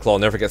activate Quick Claw,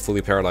 never get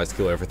fully paralyzed,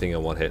 kill everything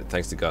in 1 hit,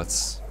 thanks to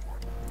guts.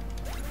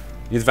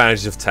 The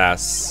advantage of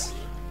tasks.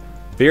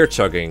 Beer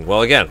chugging.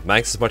 Well again,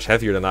 Manx is much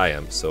heavier than I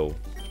am, so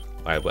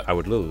I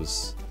would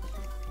lose.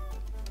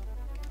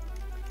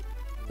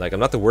 Like, I'm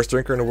not the worst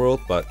drinker in the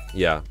world, but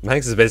yeah,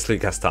 Manx is basically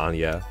Gaston,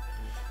 yeah.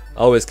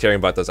 Always caring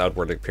about those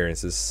outward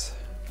appearances.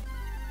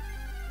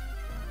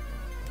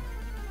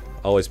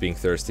 Always being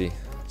thirsty.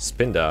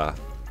 Spinda.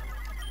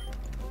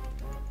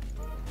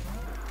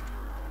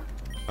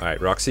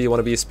 Alright, Roxy, you want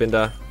to be a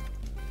Spinda?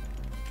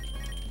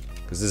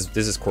 Because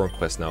this is Corn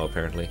Quest now,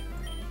 apparently.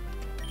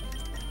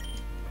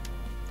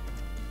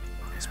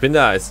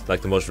 Spinda is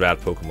like the most rad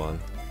Pokemon.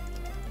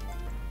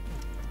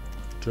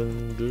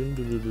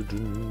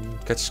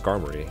 Catch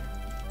Skarmory.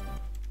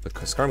 But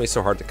Skarmory is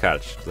so hard to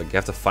catch. Like, you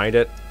have to find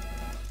it.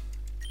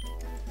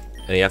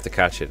 And you have to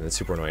catch it, and it's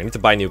super annoying. I need to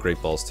buy new Great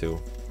Balls,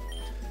 too.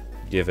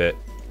 Give it...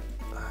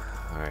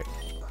 Alright.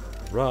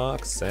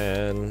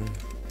 Roxanne.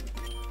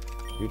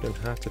 You don't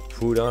have to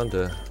put on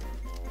the...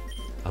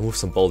 I'll move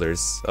some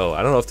boulders. Oh,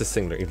 I don't know if this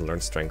thing even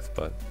learns strength,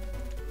 but...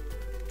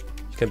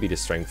 You can beat the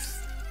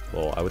strength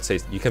Well, I would say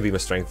you can be my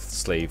strength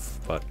slave,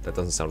 but that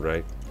doesn't sound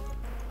right.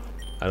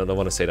 I don't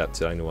want to say that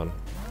to anyone.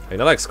 I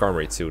mean, I like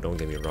Skarmory too, don't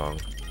get me wrong.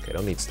 Okay, I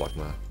don't need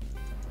Slugma.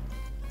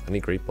 I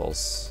need Great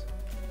Balls.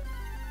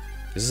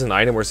 Is this an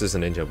item or is this a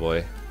Ninja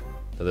Boy?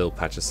 A little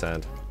patch of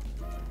sand.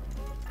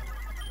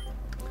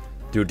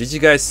 Dude, did you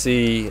guys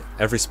see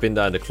every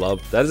Spinda in the club?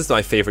 That is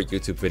my favorite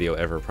YouTube video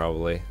ever,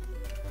 probably.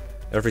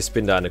 Every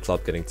Spinda in the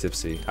club getting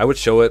tipsy. I would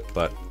show it,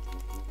 but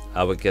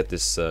I would get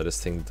this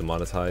this thing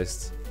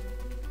demonetized.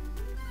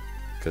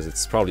 Because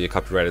it's probably a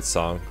copyrighted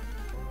song.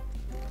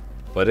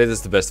 But it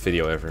is the best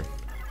video ever.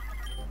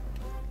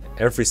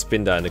 Every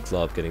Spinda in the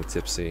club getting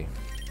tipsy.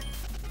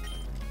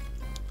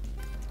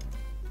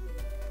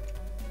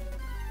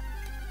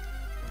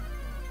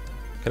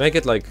 Can I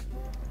get like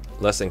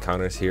less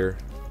encounters here?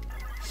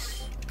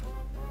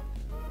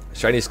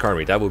 Shiny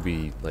Skarmory, that would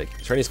be like...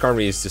 Shiny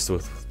Skarmory is just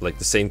with like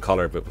the same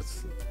color but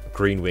with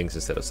green wings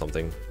instead of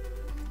something.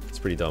 It's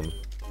pretty dumb.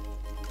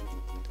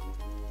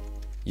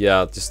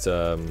 Yeah, just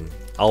I'll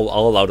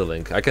allow the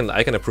link. I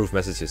can approve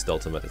messages, the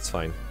ultimate, it's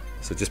fine.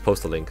 So just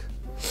post a link.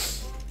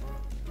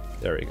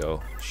 There we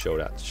go. Show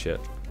that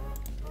shit.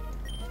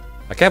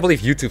 I can't believe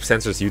YouTube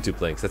censors YouTube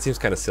links. That seems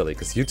kind of silly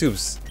because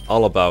YouTube's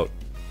all about,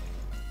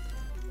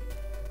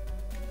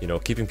 you know,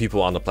 keeping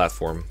people on the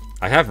platform.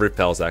 I have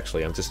repels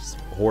actually, I'm just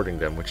hoarding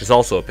them, which is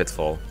also a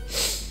pitfall.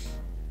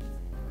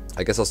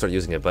 I guess I'll start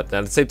using it, but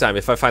at the same time,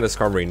 if I find a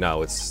Skarmory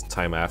now, it's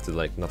time I have to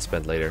like not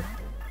spend later.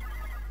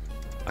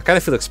 I kind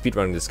of feel like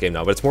speedrunning this game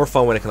now, but it's more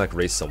fun when I can like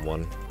race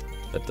someone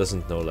that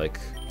doesn't know like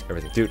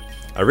everything. Dude,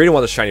 I really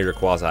want a shiny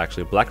Rayquaza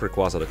actually. Black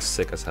Rayquaza looks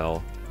sick as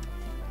hell.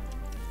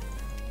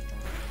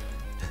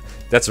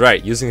 That's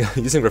right, using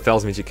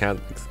repels means you can't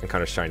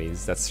encounter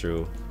shinies, that's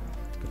true.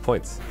 Good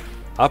point.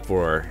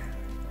 Uproar.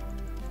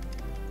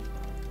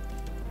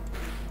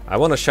 I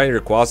want a shiny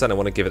Rayquaza and I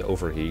want to give it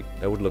Overheat.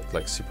 That would look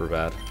like super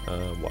bad.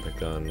 Water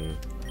Gun.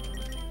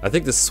 I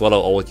think this Swallow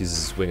always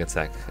uses Wing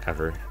Attack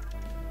ever.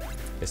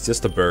 It's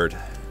just a bird.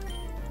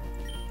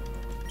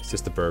 It's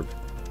just a bird.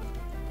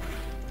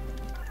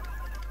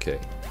 Okay.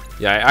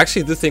 Yeah, I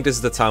actually do think this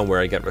is the time where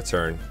I get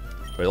Return.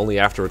 But only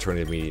after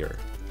returning the Meteor.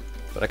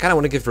 But I kind of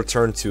want to give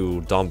Return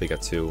to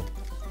Dombiga too.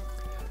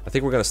 I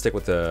think we're going to stick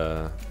with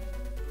the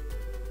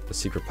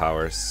secret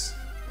powers.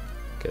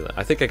 Okay,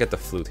 I think I get the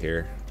Flute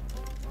here.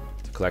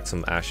 Collect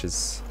some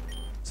ashes,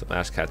 some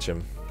Ash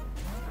Ketchum.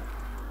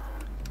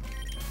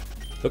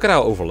 Look at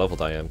how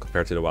overleveled I am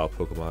compared to the wild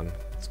Pokemon.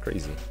 It's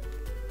crazy.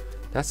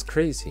 That's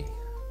crazy.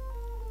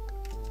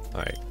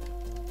 Alright.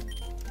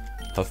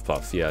 Huff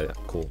Puff, yeah,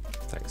 cool.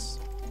 Thanks.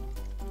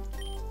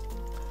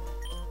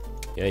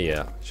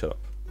 Yeah, shut up.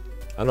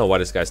 I don't know why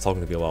this guy's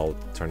talking to me while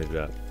trying to do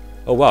that.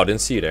 Oh wow,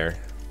 didn't see you there.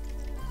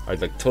 I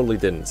like totally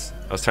didn't.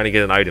 I was trying to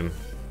get an item.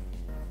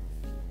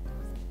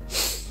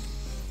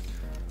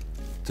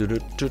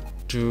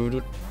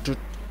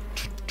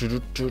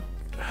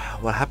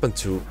 What happened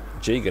to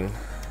Jeigan?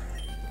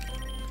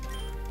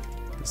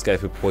 This guy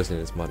who poisoned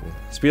his mutton.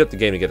 Speed up the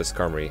game to get a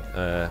Skarmory.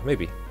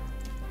 Maybe.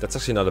 That's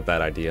actually not a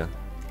bad idea.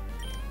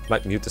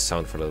 Might mute the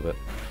sound for a little bit.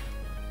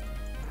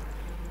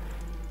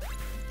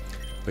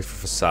 Wait for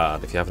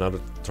Facade. If you have another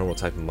terminal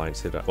type in mind,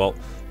 say that. Well,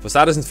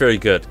 Facade isn't very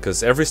good,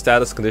 because every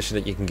status condition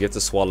that you can give to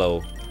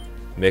Swallow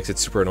makes it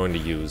super annoying to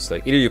use.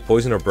 Like, either you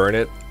poison or burn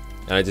it,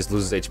 and it just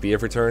loses HP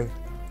every turn.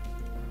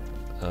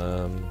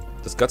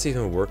 Does Guts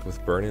even work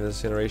with burning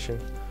this generation?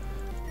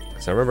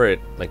 So I remember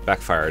it like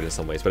backfired in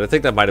some ways, but I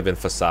think that might have been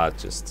Facade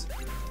just.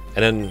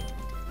 And then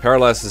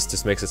Paralysis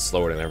just makes it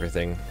slower than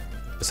everything,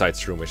 besides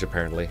Shroomish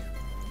apparently.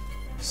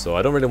 So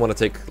I don't really want to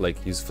take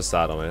like use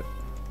Facade on it.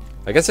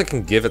 I guess I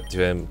can give it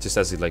to him just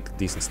as a like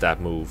decent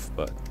stat move,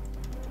 but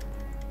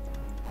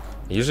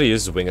he usually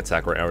uses Wing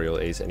Attack or Aerial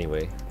Ace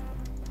anyway.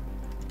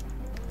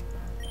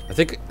 I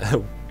think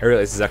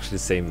Aerial Ace is actually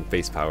the same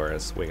base power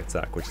as Wing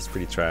Attack, which is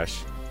pretty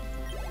trash.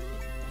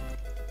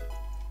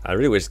 I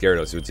really wish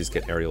Gyarados would just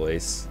get Aerial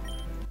Ace.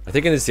 I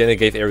think in this end it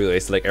gave Aerial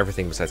Ace to like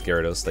everything besides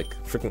Gyarados, like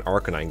freaking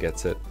Arcanine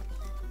gets it.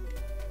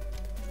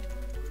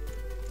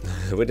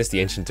 Witness the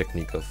ancient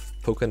technique of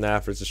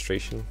Pokenav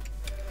registration.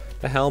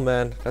 The hell,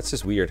 man? That's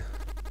just weird.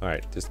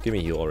 Alright, just give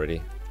me heal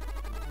already.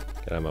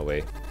 Get out of my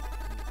way.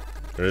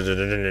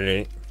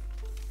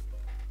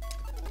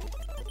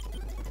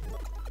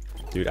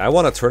 Dude, I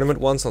won a tournament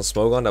once on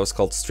Smogon that was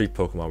called Street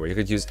Pokemon, where you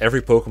could use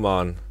every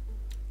Pokemon.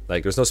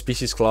 Like, there's no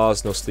Species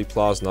Clause, no Sleep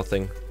Clause,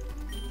 nothing.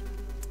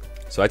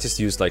 So I just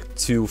used like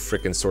 2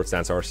 freaking Swords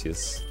Dance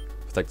Arceus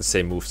with like the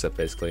same moveset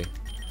basically.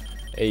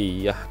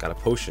 Hey, got a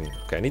potion.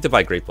 Okay, I need to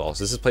buy Great Balls.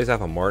 Does this place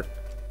have a mart?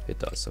 It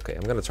does. Okay,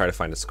 I'm gonna try to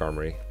find a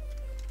Skarmory.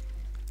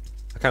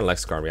 I kind of like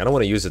Skarmory. I don't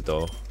want to use it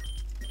though.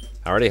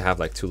 I already have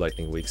like 2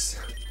 Lightning Weeks.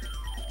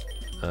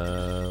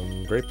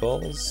 Great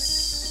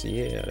Balls.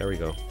 Yeah, there we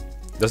go.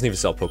 It doesn't even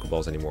sell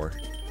Pokeballs anymore.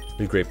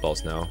 Need Great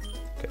Balls now.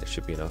 Okay, that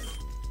should be enough.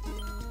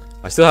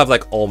 I still have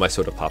like all my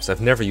Soda Pops. I've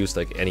never used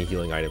like any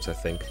healing items, I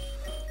think.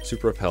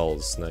 Super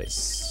Repels,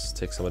 nice.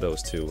 Take some of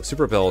those too.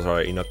 Super Repels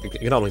are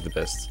economically the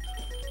best.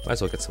 Might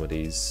as well get some of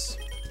these.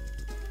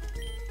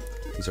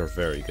 These are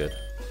very good.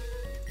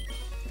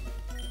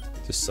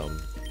 Just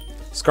some.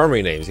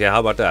 Skarmory names. Yeah, how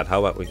about that? How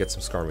about we get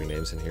some Skarmory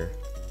names in here?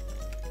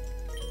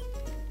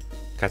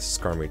 Catch a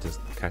Skarmory, just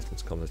catch them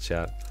to come to the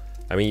chat.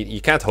 I mean,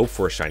 you can't hope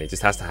for a shiny. It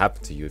just has to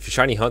happen to you. If you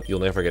shiny hunt, you'll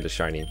never get a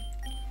shiny.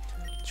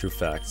 True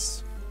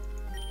facts.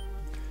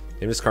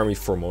 Name the Skarmory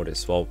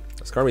Formotus. Well,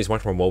 Skarmory is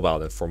much more mobile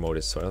than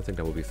Formotus, so I don't think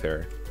that would be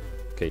fair.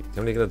 Okay,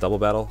 can we get a double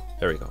battle?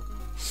 There we go.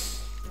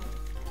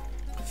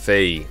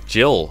 Faye.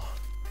 Jill.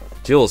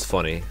 Jill is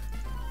funny.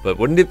 But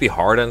wouldn't it be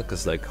hard then?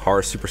 Because like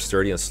Har is super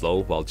sturdy and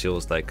slow, while Jill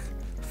is like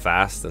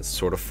fast and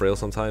sort of frail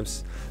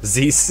sometimes.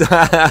 Zeus.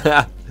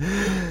 How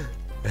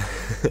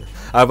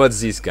about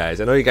Zeus,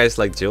 guys? I know you guys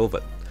like Jill,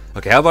 but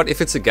okay, how about if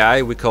it's a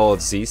guy, we call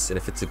it Zeus, and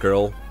if it's a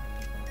girl,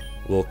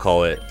 we'll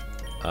call it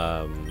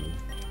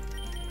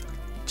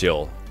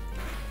Jill.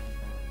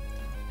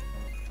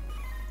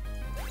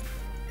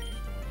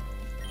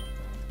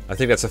 I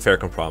think that's a fair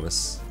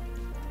compromise.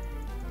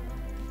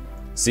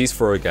 Zeus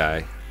for a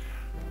guy.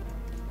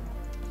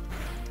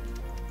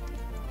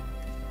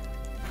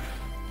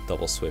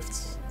 Double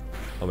Swift.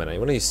 Oh man, I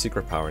want to use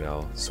Secret Power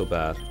now. So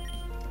bad.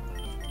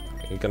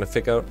 Are you gonna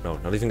fake out? No,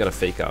 not even gonna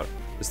fake out.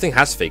 This thing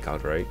has fake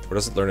out, right? Or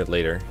does it learn it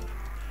later?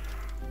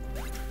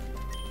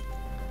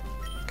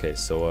 Okay,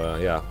 so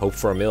yeah, hope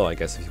for Amelia, I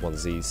guess, if you want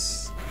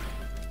Zeus.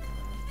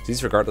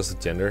 Zeus regardless of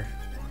gender.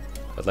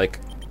 But like,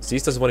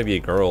 Zeus doesn't want to be a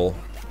girl.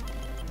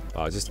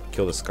 Oh, just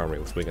kill the Skarmory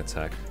with wing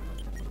attack.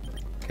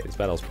 Okay, this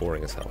battle's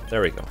boring as hell.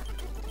 There we go.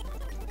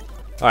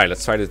 Alright,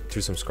 let's try to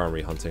do some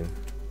Skarmory hunting.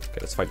 Okay,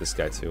 let's fight this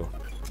guy too.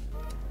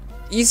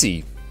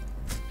 Easy!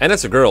 And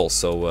it's a girl,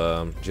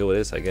 so Jill it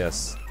is, I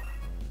guess.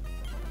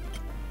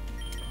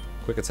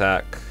 Quick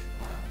attack.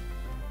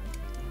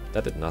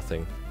 That did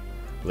nothing.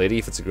 Lady,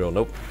 if it's a girl,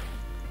 nope.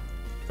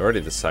 I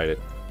already decided.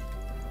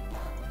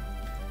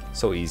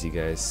 So easy,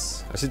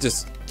 guys. I should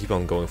just keep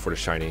on going for the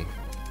shiny.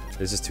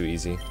 This is too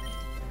easy.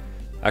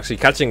 Actually,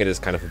 catching it is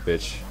kind of a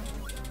bitch.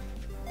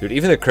 Dude,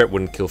 even a crit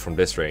wouldn't kill from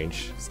this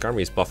range.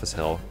 Skarmory is buff as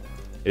hell.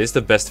 It is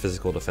the best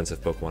physical defensive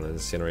Pokemon in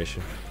this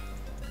generation.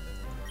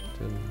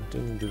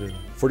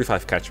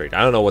 45 catch rate.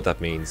 I don't know what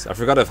that means. I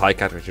forgot if high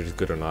catch rate is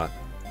good or not.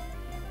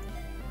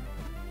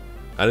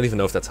 I don't even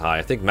know if that's high.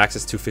 I think max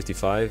is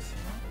 255.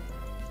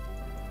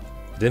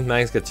 Didn't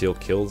Max get Jill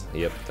killed?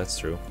 Yep, that's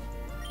true.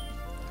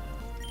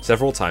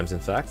 Several times, in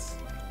fact.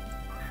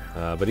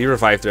 But he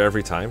revived her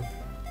every time.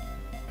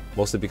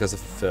 Mostly because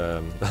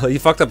of... he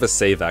fucked up his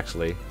save,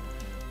 actually.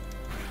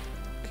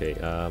 Okay,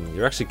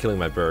 you're actually killing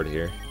my bird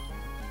here.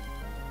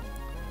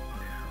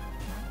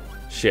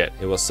 Shit,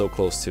 it was so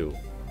close too.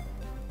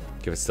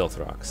 Give it Stealth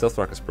Rock. Stealth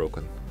Rock is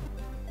broken.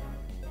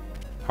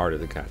 Harder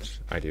to catch.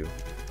 I do.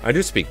 I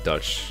do speak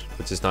Dutch,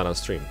 but just not on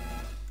stream.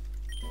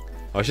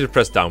 Oh, I should have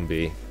pressed down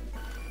B.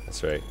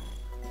 That's right.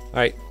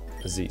 Alright,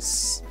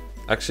 Zeus.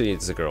 Actually,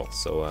 it's a girl,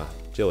 so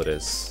Jill it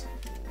is.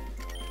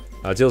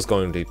 Jill's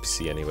going to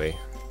PC anyway.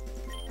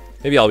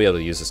 Maybe I'll be able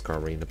to use this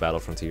Skarmory in the Battle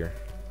Frontier.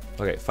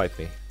 Okay, fight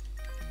me.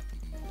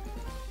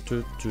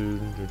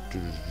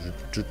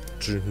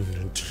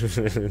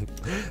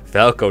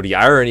 Falco, the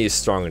irony is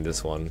strong in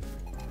this one.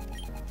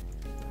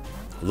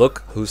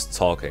 Look who's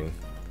talking.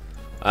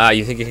 Ah,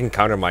 you think you can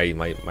counter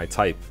my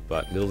type,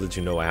 but little did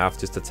you know I have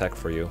just attack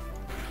for you.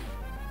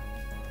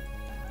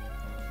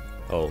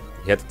 Oh,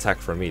 he had attack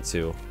for me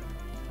too.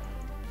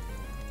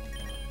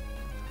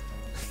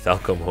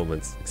 Falco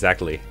moments,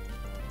 exactly.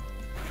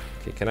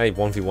 Okay, can I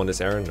 1v1 this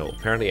Aaron? No,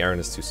 apparently Aaron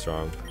is too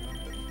strong.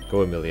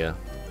 Go Amelia.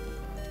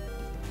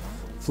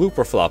 Floop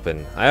or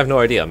floppin'? I have no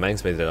idea,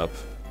 Mangs made it up.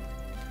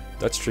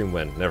 Dutch stream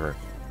when? Never.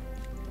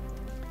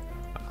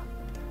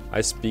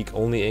 I speak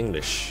only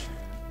English.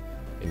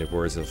 In the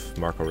words of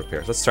Marco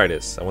Repairs. Let's try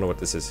this. I wonder what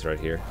this is right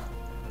here.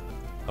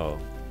 Oh,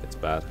 it's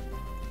bad.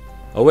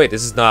 Oh wait,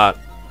 this is not...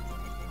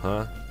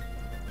 Huh?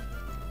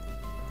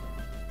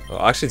 Oh,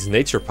 actually it's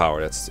nature power,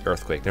 that's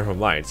earthquake. Never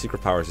mind,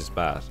 secret power is just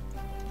bad.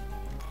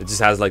 It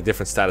just has like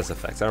different status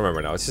effects. I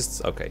remember now, it's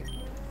just... okay.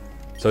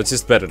 So it's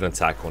just better than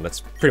attack one, that's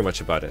pretty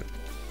much about it.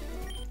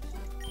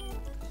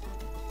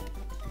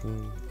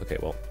 Okay,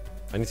 well,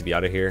 I need to be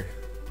out of here.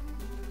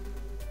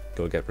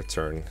 Go get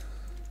return.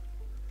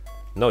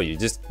 No, you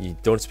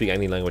don't speak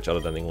any language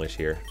other than English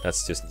here.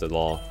 That's just the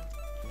law.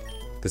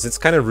 Because it's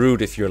kind of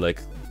rude if you're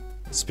like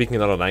speaking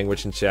another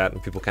language in chat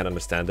and people can't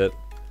understand it.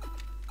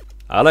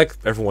 I like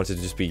everyone to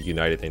just be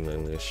united in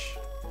English.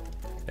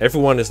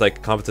 Everyone is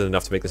like competent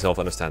enough to make themselves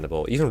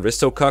understandable. Even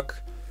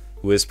Ristocuck,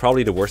 who is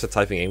probably the worst at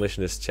typing English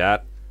in this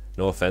chat,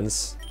 no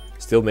offense,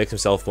 still makes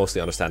himself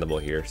mostly understandable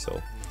here.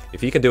 So if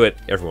he can do it,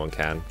 everyone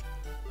can.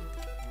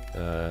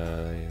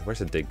 Where's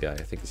the dig guy?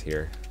 I think he's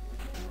here.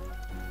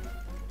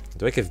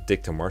 Do I give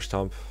dig to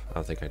Marshtomp? I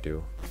don't think I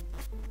do.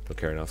 Don't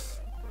care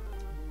enough.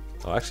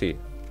 Oh, actually,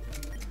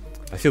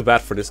 I feel bad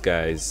for this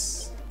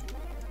guy's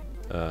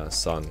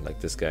son,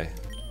 like this guy.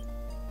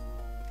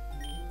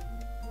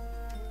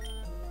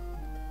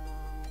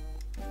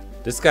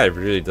 This guy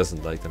really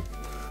doesn't like them.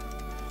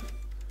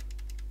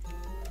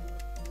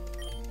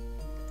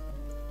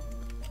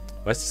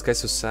 Why is this guy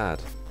so sad?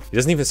 He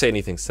doesn't even say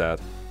anything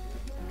sad.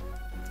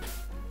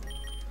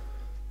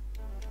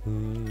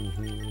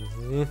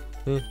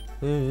 I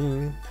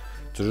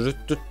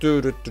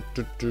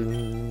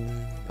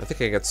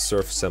think I get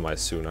Surf semi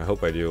soon. I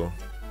hope I do.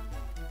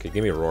 Okay,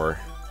 give me Roar.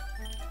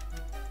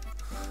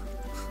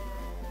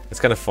 It's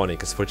kind of funny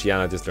because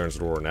Poochyena just learns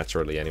Roar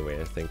naturally anyway,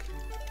 I think.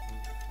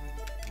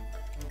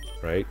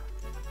 Right?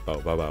 Oh,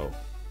 bow bow.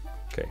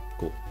 Okay,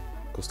 cool.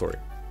 Cool story.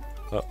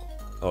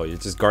 Oh, you're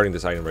just guarding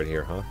this item right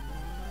here, huh?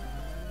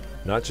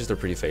 Not just a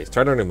pretty face.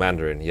 Try learning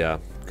Mandarin, yeah.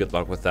 Good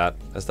luck with that.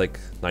 That's like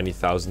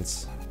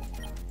 90,000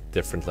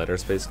 different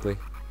letters, basically.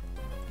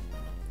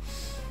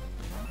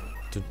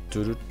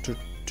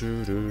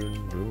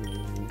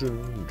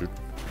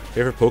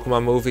 Favorite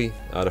Pokemon movie?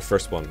 The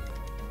first one.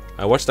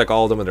 I watched like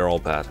all of them and they're all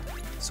bad.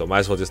 So might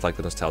as well just like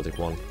the nostalgic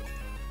one.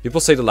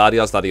 People say the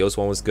Latios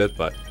one was good,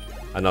 but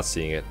I'm not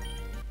seeing it.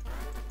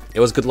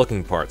 It was good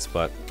looking parts,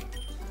 but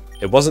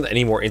it wasn't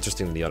any more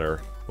interesting than the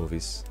other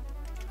movies.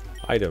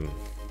 Item.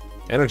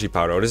 Energy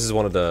powder. Oh, this is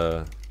one of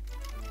the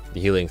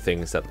healing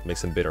things that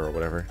makes him bitter or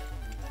whatever.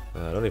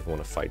 I don't even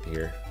want to fight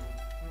here.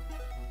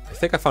 I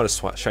think I found a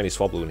shiny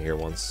Swablu here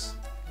once.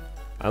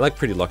 I'm like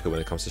pretty lucky when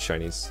it comes to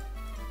shinies.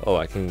 Oh,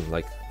 I can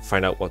like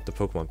find out what the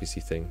Pokemon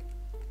PC thing.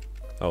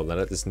 Oh,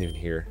 that isn't even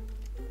here.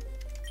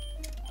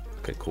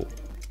 Okay, cool.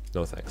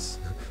 No thanks.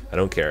 I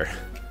don't care.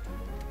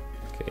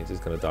 Okay,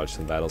 just gonna dodge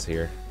some battles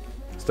here.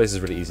 This place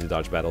is really easy to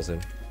dodge battles in.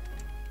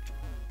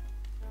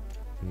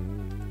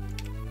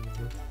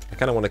 I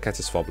kind of want to catch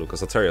a Swablu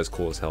because Altaria is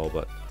cool as hell,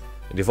 but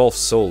it evolves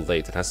so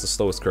late. It has the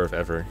slowest curve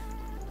ever.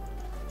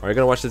 Are you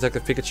gonna watch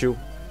Detective Pikachu?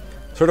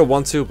 Sort of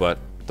want to, but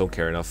don't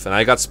care enough. And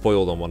I got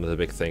spoiled on one of the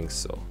big things,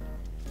 so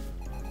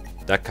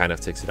that kind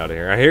of takes it out of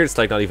here. I hear it's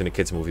like not even a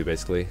kids movie,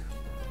 basically.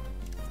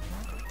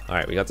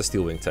 Alright, we got the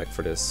Steel Wing tech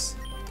for this.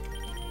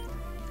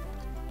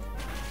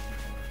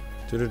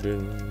 I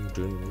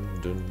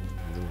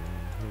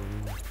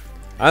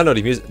don't know,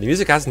 the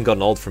music hasn't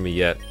gotten old for me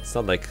yet. It's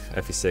not like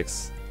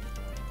FE6.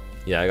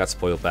 Yeah, I got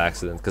spoiled by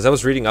accident. Because I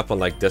was reading up on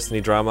like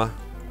Destiny drama.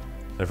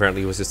 And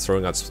apparently he was just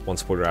throwing out one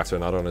spoiler after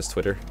another on his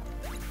Twitter.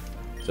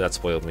 So that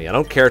spoiled me. I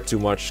don't care too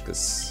much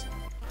because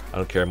I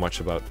don't care much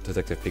about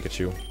Detective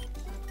Pikachu.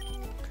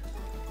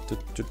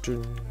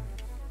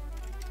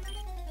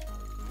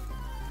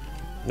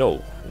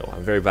 No,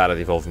 I'm very bad at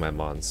evolving my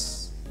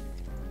mons.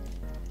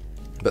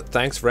 But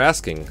thanks for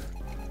asking,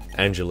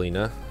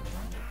 Angelina.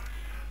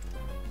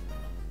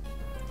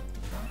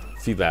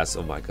 Feebas,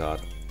 oh my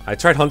god. I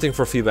tried hunting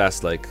for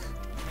Feebas like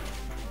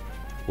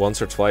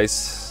once or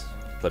twice,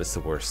 but it's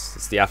the worst.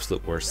 It's the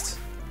absolute worst.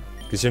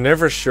 Because you're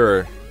never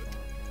sure.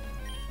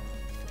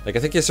 Like, I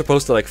think you're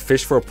supposed to like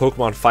fish for a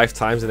Pokemon 5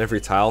 times in every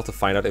tile to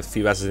find out if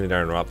Feebas is in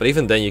there or not. But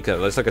even then you can,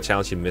 it's like a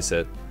challenge, you miss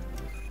it.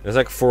 There's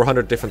like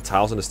 400 different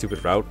tiles on the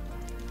stupid route.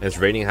 And it's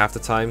raining half the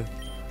time.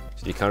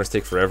 So the encounters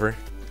take forever.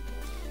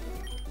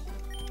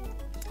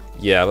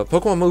 Yeah, but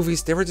Pokemon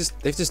movies, they've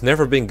just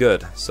never been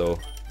good, so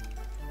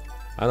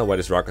I don't know why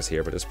this rock is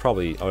here, but it's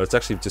probably, oh, it's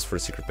actually just for the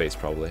secret base,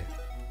 probably.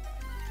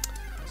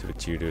 Stupid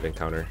Geodude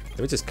encounter. Let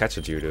me just catch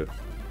a Geodude.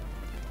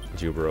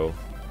 Geobro.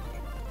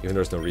 Even though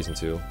there's no reason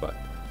to, but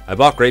I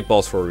bought Great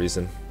Balls for a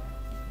reason.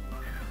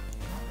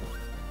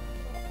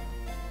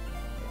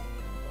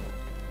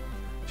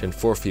 Gen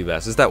 4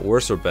 Feebas. Is that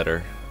worse or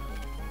better?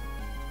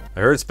 I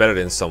heard it's better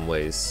in some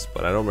ways,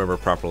 but I don't remember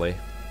properly.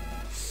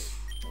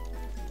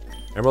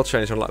 Emerald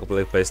Shiny is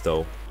unlockable based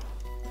though.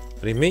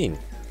 What do you mean?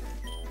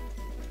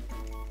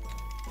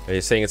 Are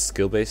you saying it's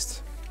skill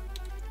based?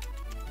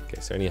 Okay,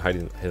 is there any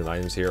hidden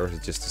items here or is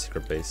it just a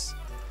secret base?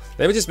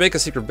 Let me just make a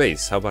secret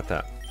base, how about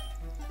that?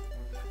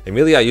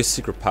 Amelia, I use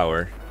secret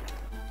power.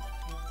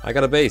 I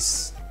got a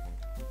base.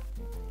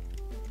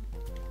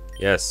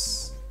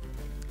 Yes.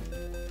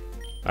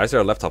 Why is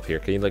there a laptop here?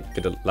 Can you like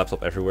get a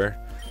laptop everywhere?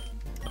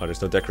 Oh,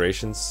 there's no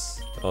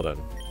decorations? Hold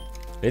on.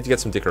 I need to get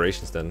some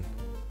decorations then.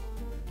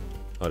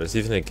 Oh, there's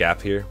even a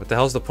gap here. What the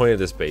hell's the point of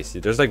this base?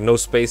 There's like no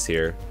space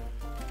here.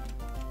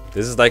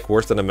 This is like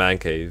worse than a man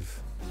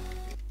cave.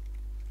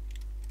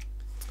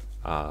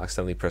 Ah,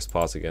 accidentally pressed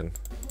pause again.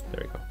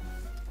 There we go.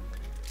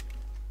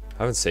 I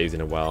haven't saved in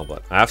a while,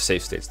 but I have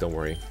save states, don't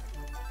worry.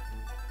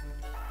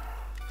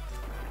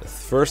 The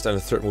first and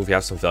the third movie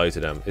have some value to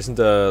them. Isn't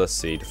the, let's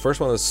see, the first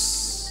one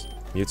is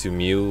Mewtwo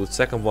Mew. The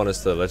second one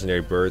is the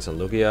legendary birds and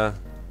Lugia.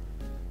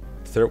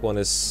 The third one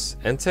is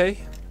Entei.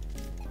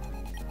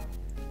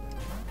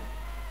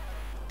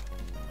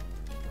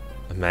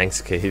 A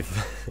Manx Cave.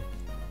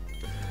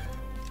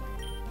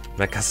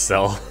 Mekkah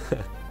Cell.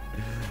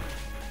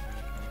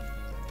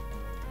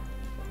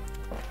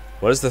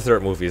 What is the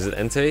third movie? Is it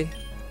Entei?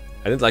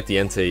 I didn't like the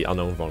Entei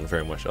unknown one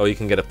very much. Oh, you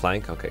can get a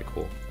plank? Okay,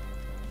 cool.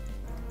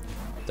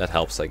 That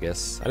helps, I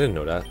guess. I didn't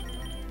know that.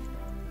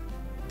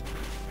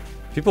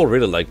 People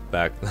really like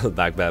back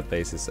bad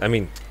bases. I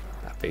mean,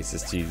 bad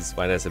bases, jeez.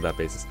 Why did I say bad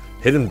bases?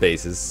 Hidden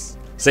bases.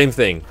 Same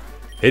thing.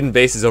 Hidden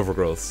bases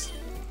overgrowths.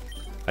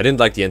 I didn't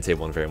like the Entei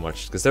one very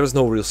much, because there was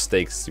no real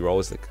stakes. You were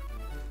always like,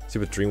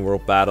 stupid Dream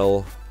World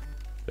battle.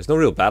 There's no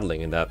real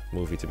battling in that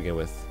movie to begin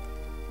with.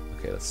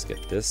 Okay, let's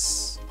get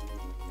this.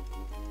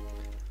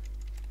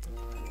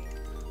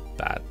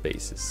 Bad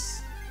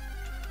bases.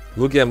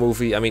 Lugia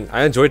movie, I mean,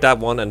 I enjoyed that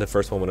one and the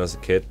first one when I was a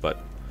kid, but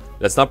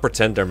let's not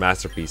pretend they're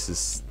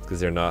masterpieces, because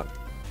they're not.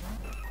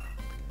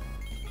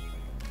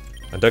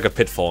 I dug a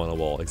pitfall in a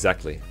wall,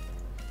 exactly.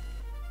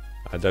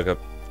 I dug a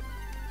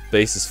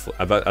base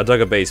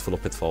full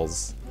of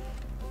pitfalls.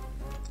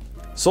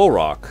 Soul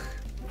Rock.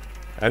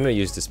 I'm gonna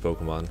use this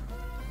Pokemon.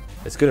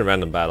 It's good in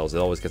random battles, it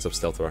always gets up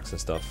stealth rocks and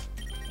stuff.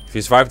 If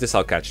you survive this,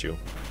 I'll catch you.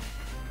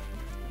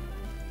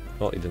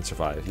 Well, you didn't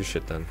survive, you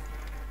shit then.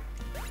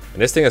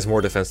 And this thing has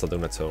more defense than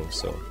on its own,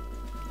 so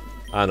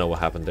I don't know what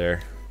happened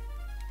there.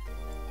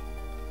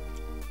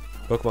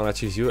 Pokemon I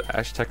choose you,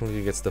 Ash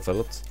technically gets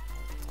developed.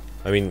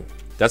 I mean,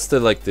 that's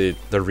the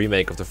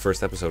remake of the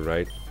first episode,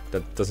 right?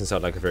 That doesn't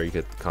sound like a very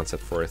good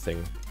concept for a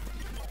thing.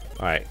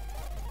 Alright.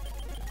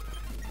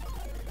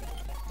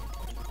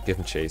 Give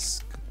him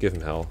chase. Give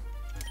him hell.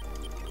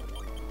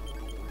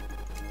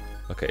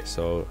 Okay,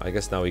 so I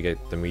guess now we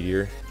get the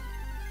meteor.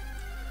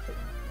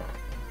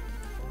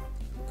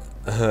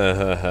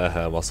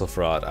 Muscle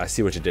fraud. I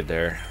see what you did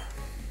there.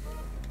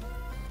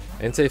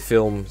 Entei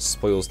film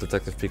spoils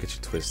Detective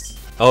Pikachu twist.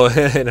 Oh,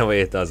 in a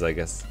way it does, I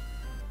guess.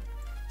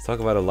 Let's talk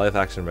about a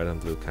live-action Red and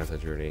Blue kind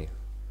of journey.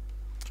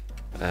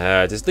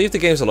 Just leave the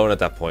games alone at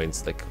that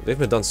point. Like, they've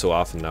been done so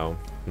often now.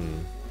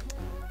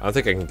 I don't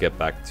think I can get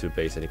back to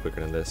base any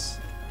quicker than this.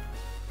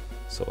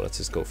 So let's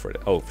just go for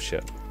it. Oh,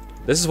 shit.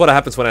 This is what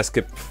happens when I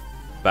skip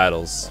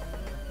battles.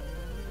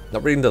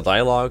 Not reading the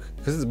dialogue,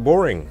 because it's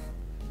boring.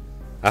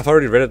 I've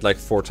already read it like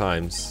 4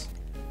 times.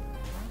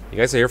 You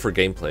guys are here for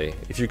gameplay.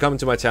 If you come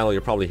to my channel,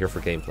 you're probably here for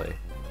gameplay.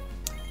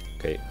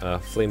 Okay,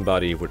 Flame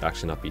Body would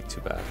actually not be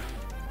too bad.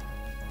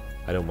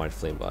 I don't mind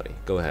Flame Body.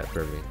 Go ahead,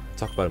 Kirby.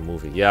 Talk about a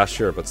movie. Yeah,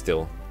 sure, but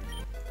still.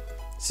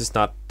 It's just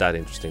not that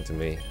interesting to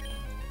me.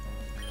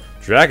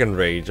 Dragon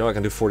Rage. Oh, I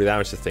can do 40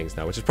 damage to things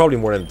now, which is probably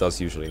more than it does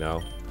usually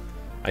now.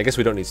 I guess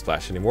we don't need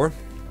Splash anymore,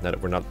 now that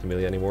we're not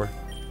Amelia anymore.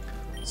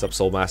 Sup,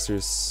 Soul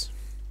Masters.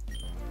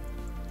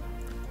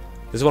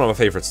 This is one of my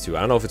favorites too.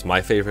 I don't know if it's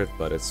my favorite,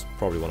 but it's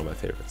probably one of my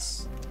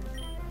favorites.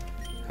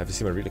 Have you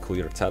seen my really cool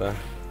Yurtada?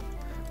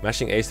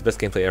 Mashing Ace, the best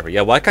gameplay ever.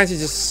 Yeah, why can't you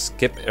just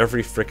skip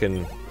every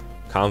freaking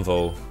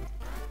convo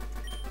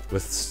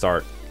with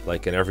start,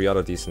 like in every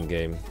other decent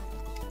game?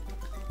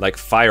 Like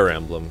Fire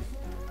Emblem.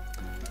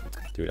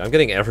 Dude, I'm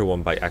getting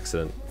everyone by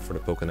accident for the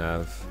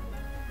Pokenav.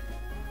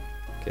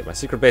 Okay, my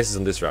secret base is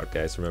on this route,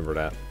 guys. Remember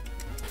that.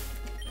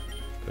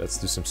 Okay, let's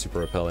do some super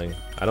repelling.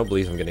 I don't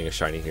believe I'm getting a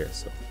shiny here,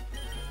 so.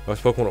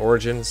 Watch Pokemon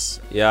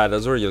Origins. Yeah,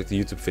 those were like the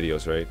YouTube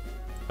videos, right?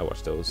 I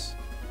watched those.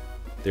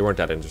 They weren't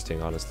that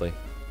interesting, honestly.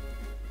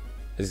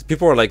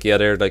 People are like, yeah,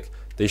 they're like,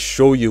 they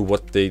show you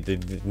what they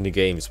did in the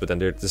games, but then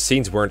the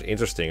scenes weren't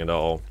interesting at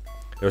all.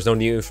 There was no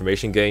new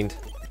information gained.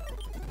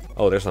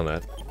 Oh, there's none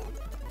of that.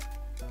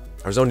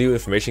 There's no new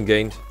information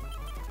gained.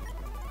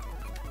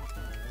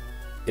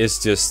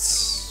 It's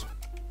just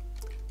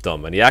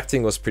dumb, and the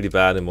acting was pretty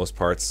bad in most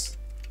parts.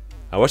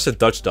 I watched the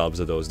Dutch dubs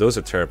of those. Those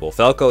are terrible.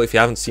 Falco, if you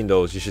haven't seen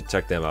those, you should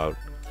check them out.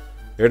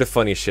 They're the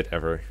funniest shit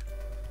ever.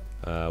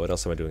 What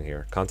else am I doing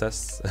here?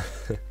 Contests?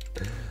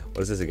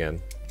 What is this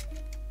again?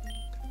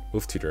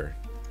 Move tutor.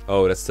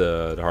 Oh, that's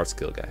the hard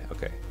skill guy.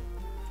 Okay.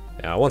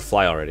 Yeah, I want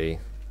fly already.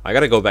 I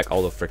gotta go back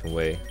all the freaking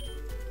way.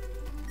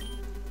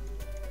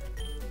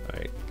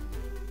 Alright.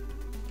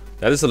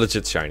 That is a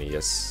legit shiny,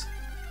 yes.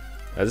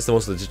 That is the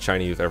most legit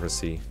shiny you've ever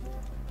seen.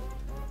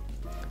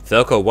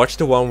 Falco, watch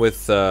the one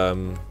with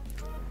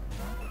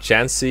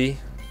Chansey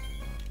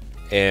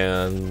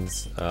and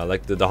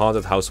like the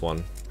haunted house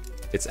one.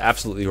 It's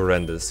absolutely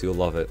horrendous. You'll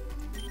love it.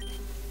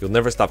 You'll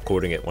never stop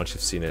quoting it once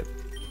you've seen it.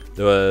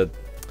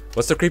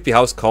 What's the creepy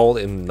house called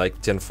in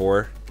like Gen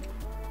 4?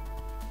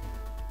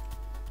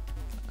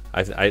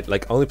 I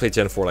like only played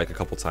Gen 4 like a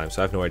couple times,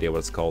 so I have no idea what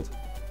it's called.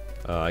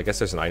 I guess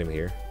there's an item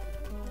here.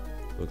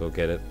 We'll go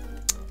get it.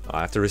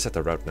 I have to reset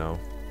the route now.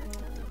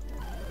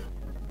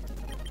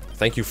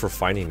 Thank you for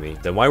finding me.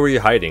 Then why were you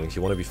hiding if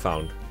you want to be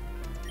found?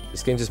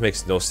 This game just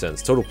makes no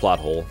sense. Total plot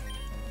hole.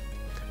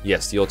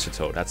 Yes, the Ultra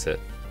Toad. That's it.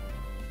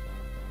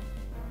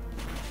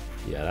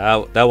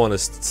 Yeah, that one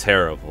is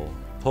terrible.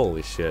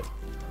 Holy shit.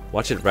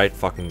 Watch it right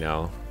fucking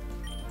now.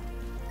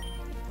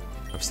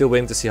 I'm still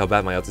waiting to see how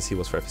bad my LTC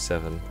was for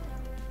FE7.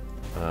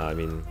 I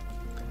mean,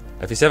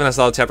 FE7 has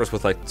a lot of chapters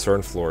with like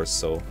turn floors,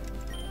 so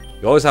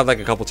you always have like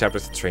a couple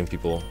chapters to train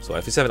people. So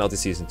FE7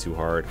 LTC isn't too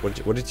hard.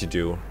 What did you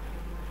do?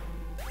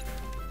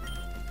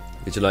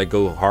 Did you like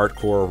go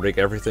hardcore, rig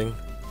everything?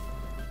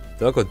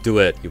 Don't go do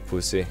it, you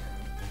pussy.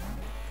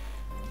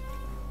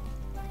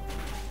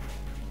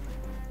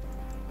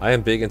 I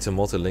am big into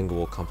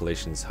multilingual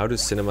compilations. How do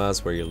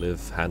cinemas where you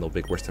live handle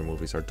big Western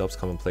movies? Are dubs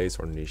commonplace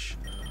or niche?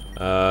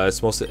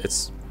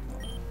 It's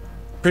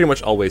pretty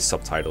much always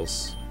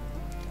subtitles.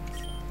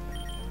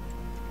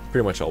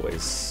 Pretty much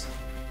always.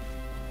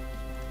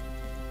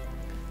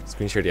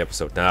 Screen share the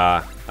episode.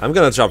 Nah, I'm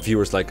gonna drop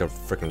viewers like a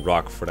freaking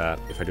rock for that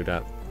if I do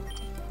that.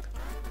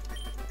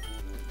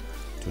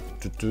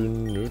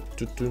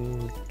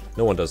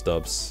 No one does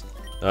dubs.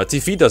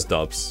 TV does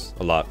dubs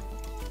a lot.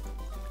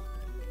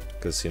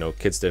 Because, you know,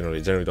 kids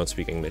generally don't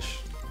speak English.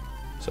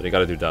 So they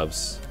gotta do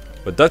dubs.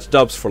 But Dutch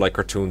dubs for like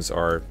cartoons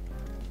are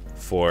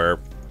for...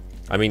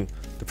 I mean,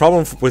 the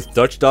problem with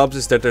Dutch dubs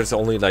is that there's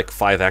only like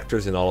 5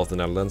 actors in all of the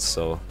Netherlands,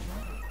 so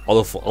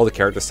all the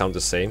characters sound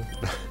the same.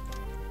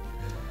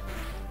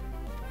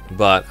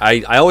 But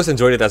I always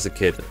enjoyed it as a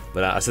kid,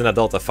 but as an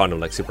adult I found them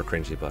like super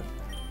cringy, but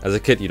as a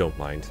kid you don't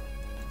mind.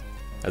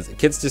 As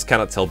kids just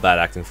cannot tell bad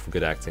acting from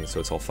good acting, so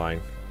it's all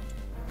fine.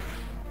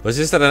 But it's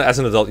just that as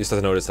an adult you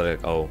start to notice that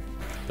like, oh,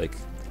 like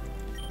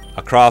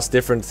across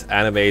different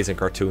animes and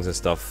cartoons and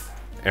stuff,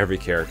 every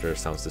character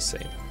sounds the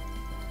same.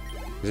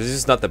 There's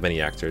just not that many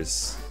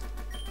actors.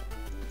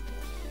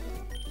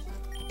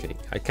 Okay,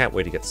 I can't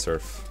wait to get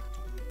Surf.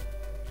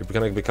 You're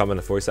gonna become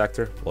a voice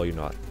actor? Well, you're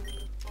not.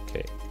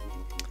 Okay.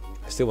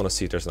 I still want to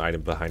see if there's an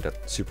item behind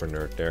that super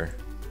nerd there.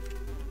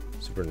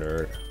 Super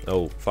nerd.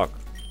 Oh, fuck.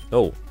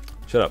 No.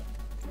 Shut up.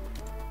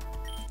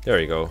 There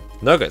you go.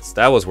 Nuggets.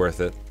 That was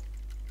worth it.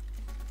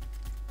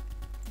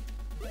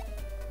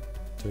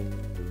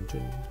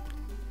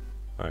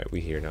 Alright, we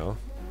here now.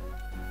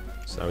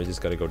 So now we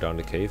just gotta go down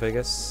the cave, I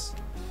guess.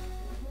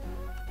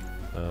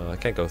 I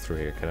can't go through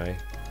here, can I?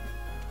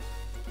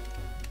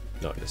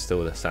 No, there's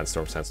still a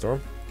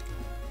sandstorm.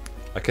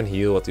 I can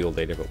heal with the old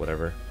lady, but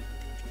whatever.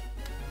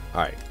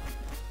 Alright.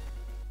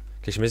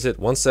 Okay, she missed it.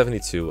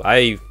 172.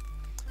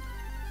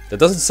 That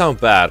doesn't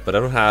sound bad, but I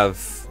don't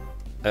have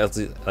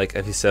like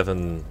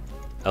FE7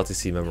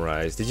 LTC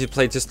memorized. Did you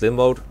play just Limb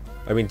mode?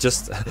 I mean,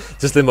 just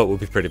Limb mode would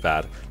be pretty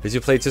bad. Did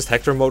you play just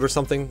Hector mode or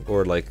something?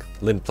 Or like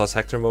Limb plus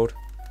Hector mode?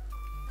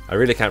 I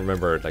really can't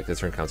remember like the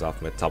turn counts off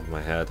the top of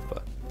my head,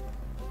 but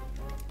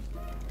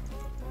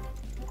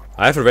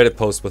I have a Reddit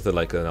post with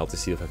like an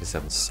LTC of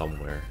FE7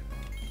 somewhere.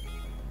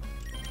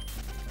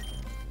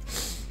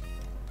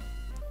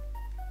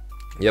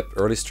 Yep,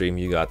 early stream,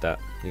 you got that.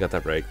 You got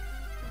that right.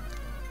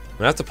 I'm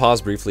gonna have to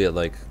pause briefly at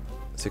like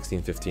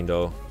 16:15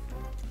 though.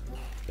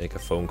 Make a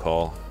phone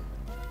call.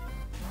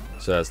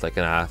 So that's like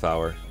in a half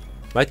hour.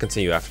 Might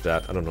continue after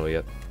that, I don't know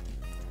yet.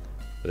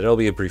 But there'll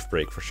be a brief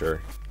break for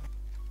sure.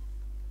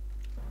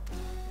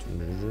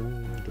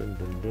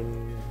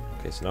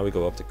 Okay, so now we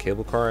go up to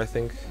cable car, I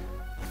think.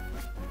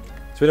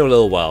 It's been a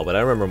little while, but I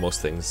remember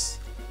most things.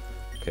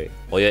 Okay,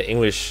 well yeah,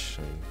 English.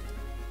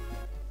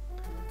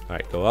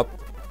 Alright, go up.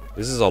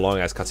 This is a long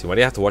ass cutscene. Why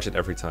do you have to watch it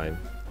every time?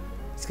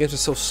 These games are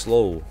so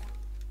slow.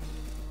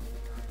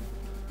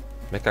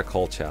 Mekkah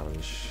call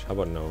challenge. How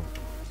about no?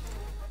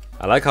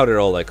 I like how they're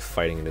all like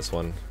fighting in this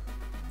one.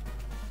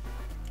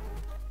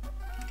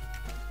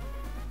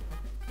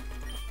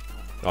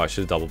 Oh, I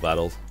should have double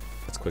battled.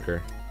 That's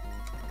quicker.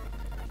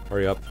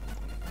 Hurry up.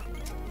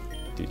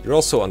 Dude, you're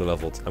all so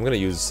underleveled. I'm gonna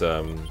use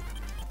I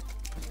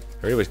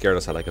really wish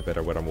Gyarados had like a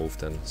better weather move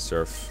than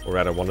Surf, or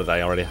rather one that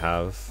I already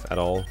have at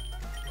all.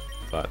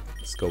 But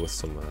let's go with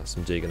some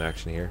Jeigan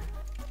action here.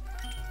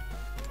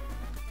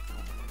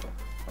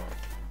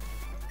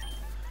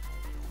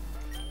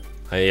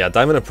 Yeah,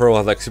 Diamond and Pearl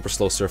have like super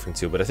slow surfing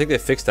too, but I think they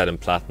fixed that in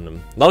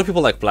Platinum. A lot of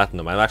people like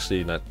Platinum. I'm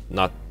actually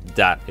not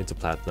that into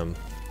Platinum.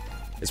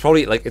 It's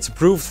probably like it's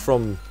improved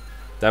from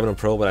Diamond and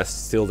Pearl, but I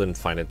still didn't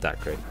find it that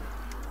great.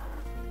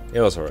 It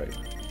was alright.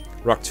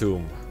 Rock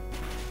Tomb.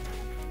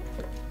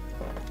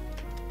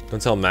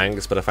 Don't tell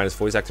Mangus, but I find his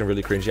voice acting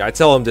really cringy. I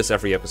tell him this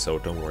every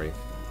episode, don't worry.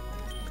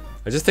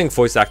 I just think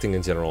voice acting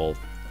in general,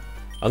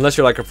 unless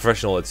you're like a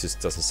professional, it just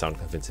doesn't sound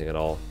convincing at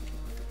all.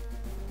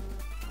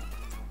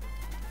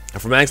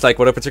 And for Mangus, like,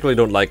 what I particularly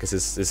don't like is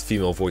his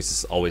female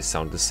voices always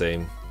sound the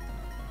same.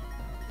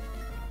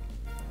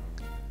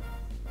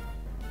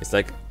 It's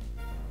like,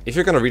 if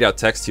you're gonna read out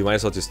text, you might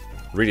as well just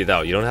read it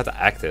out. You don't have to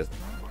act it.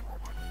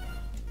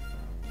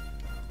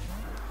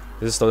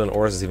 This is slow and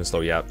Ores is even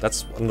slow. Yeah,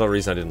 that's another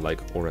reason I didn't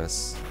like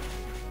Ores.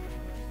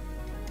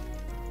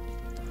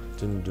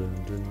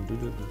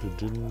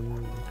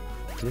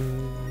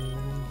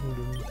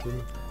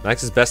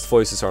 Max's best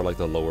voices are like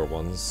the lower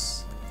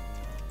ones.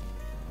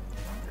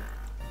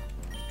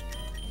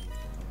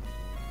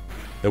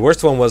 The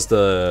worst one was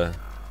the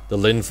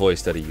Lin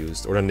voice that he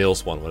used, or the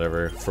Nils one,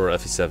 whatever, for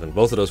FE7.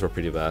 Both of those were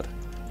pretty bad.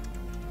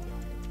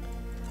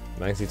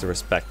 Max needs to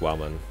respect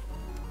Wowman.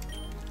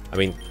 I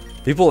mean,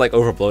 people like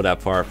overblow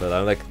that part, but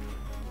I'm like,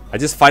 I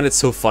just find it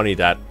so funny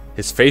that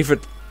his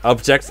favorite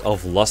object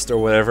of lust or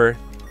whatever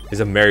is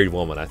a married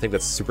woman. I think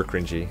that's super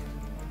cringy.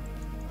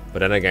 But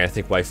then again, I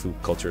think waifu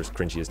culture is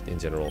cringy in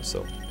general,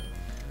 so.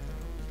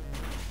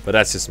 But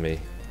that's just me.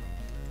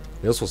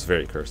 Nils was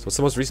very cursed. What's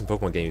the most recent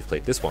Pokemon game you've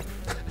played? This one.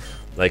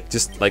 Like,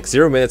 just like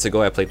 0 minutes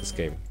ago I played this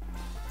game.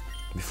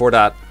 Before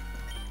that,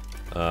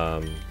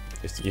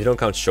 if you don't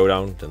count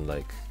Showdown, then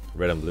like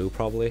Red and Blue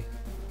probably.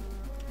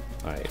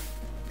 Alright.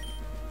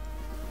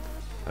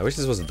 I wish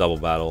this was a double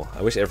battle.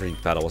 I wish every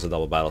battle was a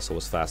double battle so it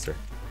was faster.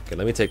 Okay,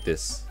 let me take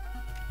this.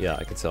 Yeah,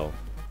 I can tell.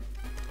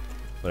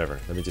 Whatever,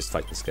 let me just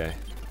fight this guy.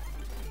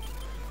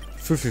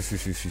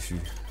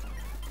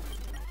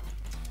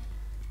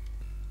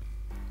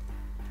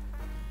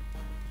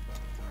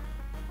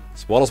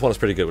 This Wallace one is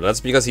pretty good, but that's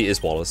because he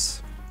is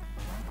Wallace.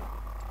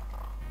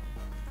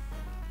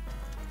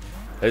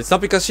 It's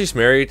not because she's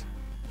married.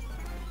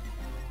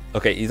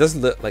 Okay, he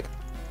doesn't look like...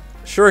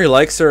 Sure, he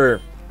likes her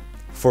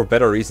for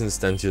better reasons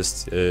than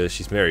just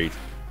she's married.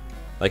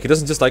 Like, he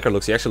doesn't just like her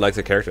looks, he actually likes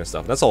her character and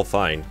stuff. That's all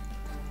fine.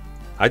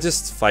 I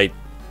just find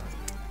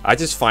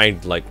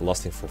like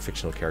lusting for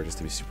fictional characters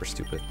to be super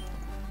stupid.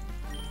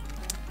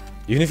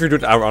 Even if you're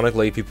doing it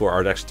ironically, people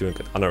are actually doing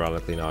it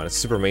unironically now, and it's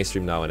super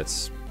mainstream now, and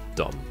it's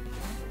dumb.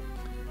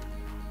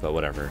 But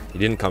whatever. He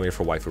didn't come here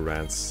for waifu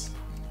rants.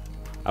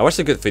 I watched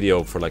a good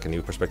video for like a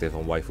new perspective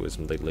on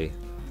waifuism lately.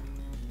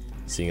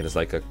 Seeing it as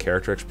like a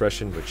character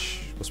expression,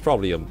 which was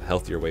probably a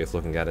healthier way of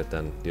looking at it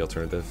than the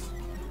alternative.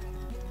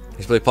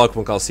 He's played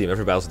Pokemon Coliseum,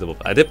 every battle's double.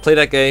 I did play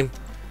that game.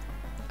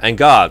 And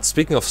God,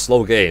 speaking of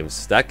slow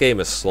games, that game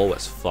is slow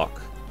as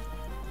fuck.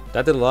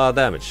 That did a lot of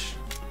damage.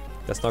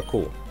 That's not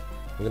cool.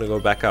 I'm gonna go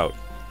back out.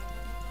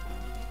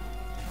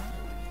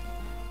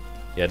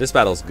 Yeah, this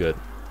battle's good.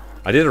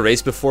 I did a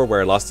race before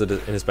where I lost it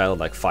in this battle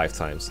like 5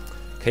 times.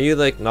 Can you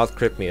like not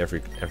crit me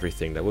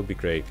everything? That would be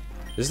great.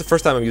 This is the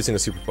first time I'm using a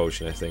super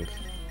potion, I think.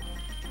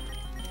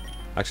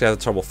 Actually, I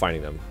had trouble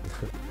finding them.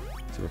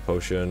 Super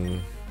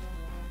potion.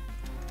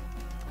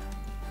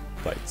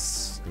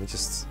 Bites. Let me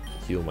just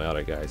heal my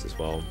other guys as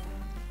well.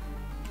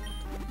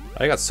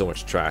 I got so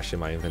much trash in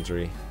my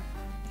inventory.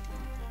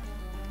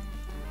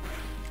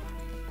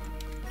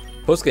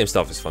 Post-game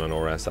stuff is fun on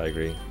ORAS, I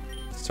agree.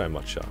 Let's try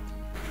Matcha.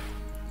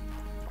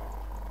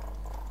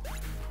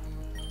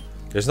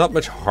 There's not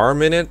much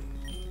harm in it,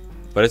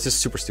 but it's just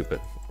super stupid.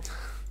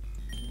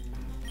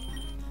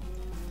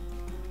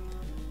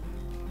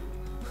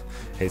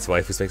 Hates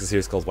waifus, makes a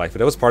series called Waifu.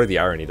 That was part of the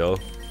irony though.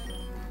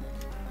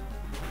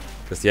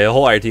 Because the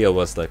whole idea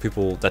was like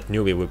people that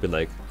knew me would be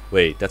like,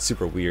 wait, that's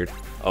super weird.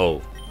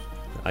 Oh,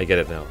 I get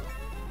it now.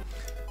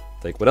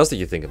 Like, what else did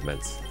you think it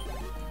meant?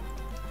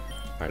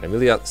 Alright,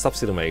 Amelia, stop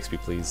stealing my XP,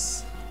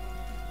 please.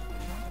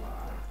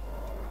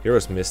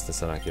 Heroes missed and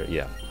Sanakir.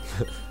 Yeah,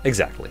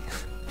 exactly.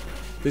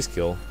 Please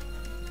kill.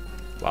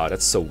 Wow,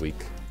 that's so weak.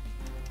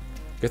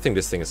 Good thing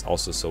this thing is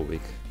also so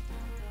weak.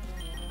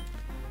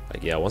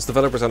 Like, yeah, once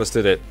developers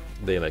understood it,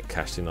 they like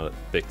cashed in on it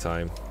big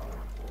time.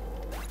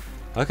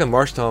 How can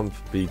Marshtomp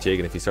be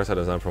Jeigan if he starts out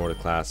as an unpromoted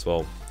class?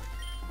 Well,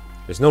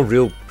 there's no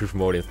real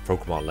pre-promoting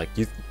Pokemon. Like,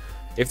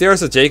 if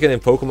there's a Jeigan in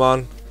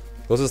Pokemon,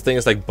 closest thing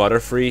is like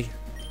Butterfree.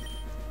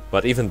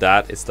 But even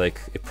that, it's like,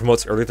 it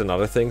promotes earlier than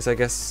other things, I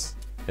guess.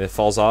 And it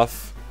falls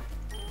off.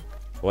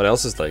 What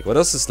else is like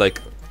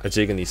a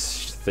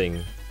Jeigan-ish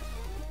thing?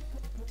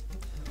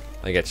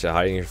 I get you,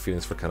 hiding your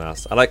feelings for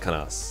Canas. I like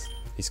Canas.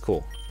 He's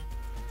cool.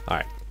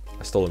 Alright,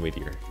 I stole a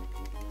meteor.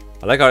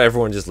 I like how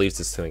everyone just leaves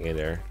this thing in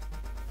there.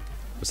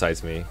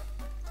 Besides me. You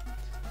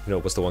know,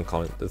 what's the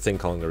thing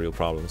calling the real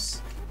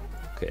problems.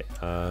 Okay,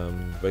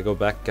 do I go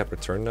back, get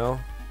return now?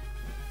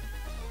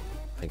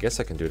 I guess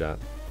I can do that.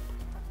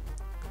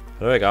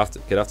 How do I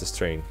get off this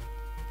train?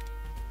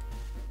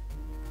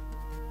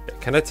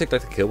 Can I take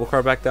like the cable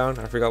car back down?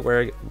 I forgot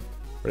where did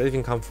it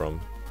even come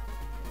from?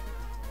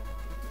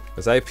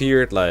 Because I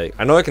appeared like,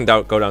 I know I can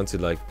go down to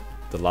like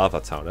the lava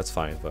town, that's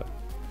fine, but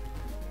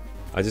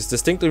I just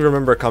distinctly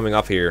remember coming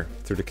up here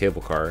through the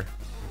cable car.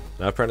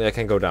 Now apparently I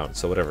can't go down,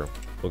 so whatever.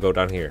 We'll go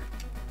down here.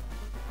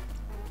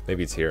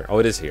 Maybe it's here. Oh,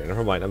 it is here.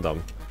 Never mind, I'm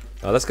dumb.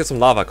 Let's get some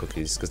lava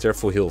cookies, because they're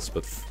full heals,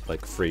 but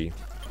like free.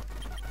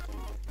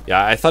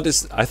 Yeah, I thought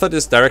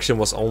this direction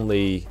was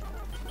only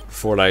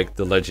for like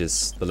the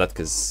ledges, the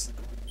Letkas.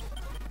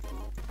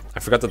 I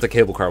forgot that the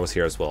cable car was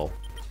here as well.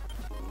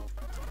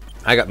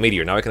 I got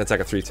Meteor, now I can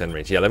attack at 310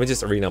 range. Yeah, let me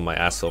just arena my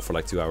asshole for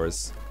like 2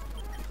 hours.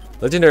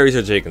 Legendaries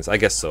or Jeigans? I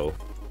guess so.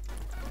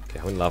 Okay,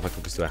 how many lava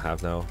cookies do I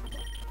have now?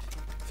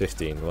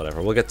 15,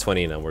 whatever. We'll get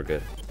 20 and then we're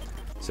good.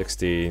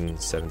 16,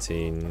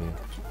 17,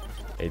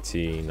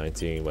 18,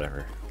 19,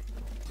 whatever.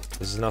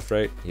 This is enough,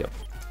 right? Yep.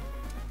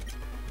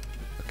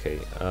 Okay,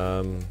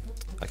 I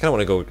kind of want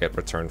to go get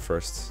return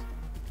first.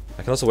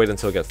 I can also wait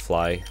until I get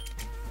fly.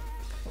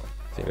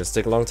 I think it's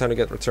take a long time to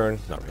get return.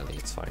 Not really,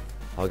 it's fine.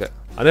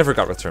 I never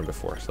got return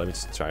before, so let me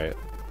just try it.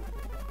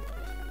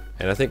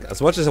 And I think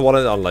as much as I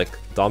wanted on like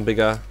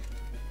Dombiga.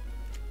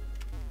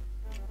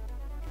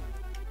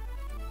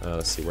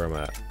 Let's see, where am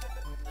I at?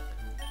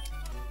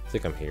 I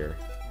think I'm here.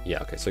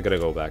 Yeah, okay, so I gotta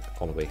go back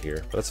all the way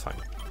here, but that's fine.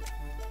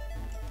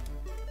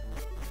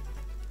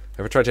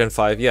 Ever tried Gen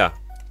 5? Yeah.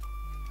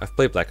 I've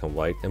played Black and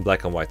White, and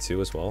Black and White 2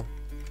 as well.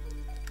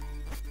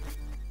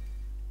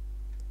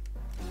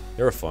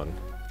 They were fun.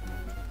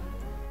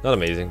 Not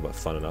amazing, but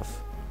fun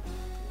enough.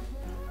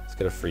 Let's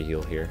get a free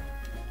heal here.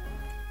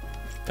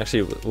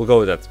 Actually, we'll go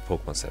with that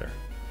Pokemon Center.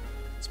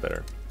 It's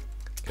better.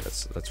 Okay,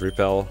 let's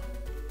repel.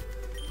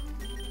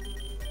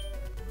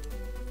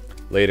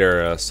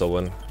 Later,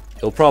 Sowen.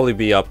 He'll probably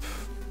be up,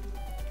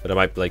 but I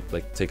might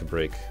like take a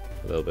break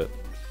a little bit.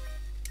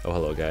 Oh,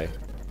 hello, guy.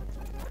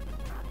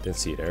 Didn't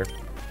see you there.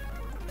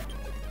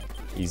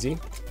 Easy.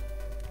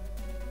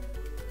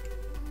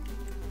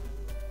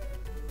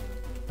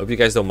 Hope you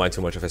guys don't mind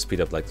too much if I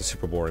speed up like the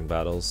super boring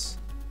battles.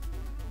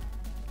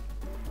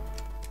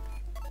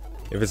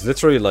 If it's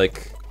literally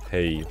like,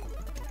 hey,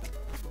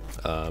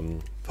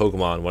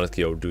 Pokemon, want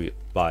to do it,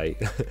 bye.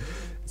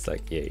 It's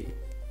like, yay.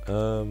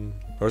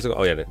 Where's it go?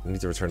 Oh yeah, I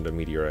need to return the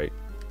meteorite.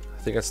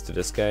 I think that's to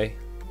this guy.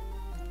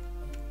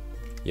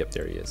 Yep,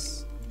 there he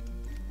is.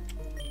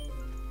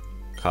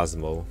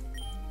 Cosmo.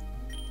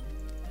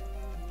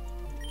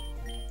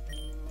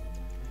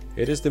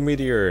 It is the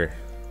meteor.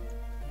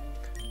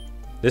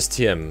 This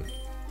TM.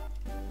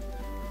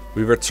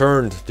 We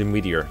returned the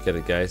meteor. Get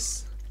it,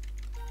 guys?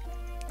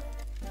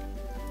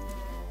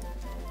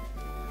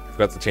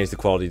 Forgot to change the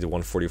quality to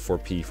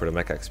 144p for the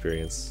Mekkah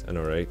experience. I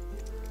know, right?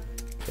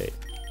 Okay.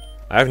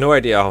 I have no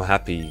idea how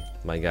happy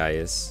my guy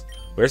is.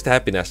 Where's the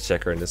happiness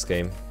checker in this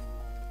game?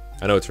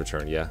 I know it's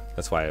returned, yeah.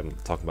 That's why I'm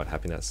talking about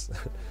happiness.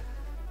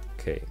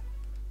 Okay.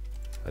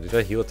 Did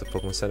I heal at the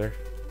Pokemon Center?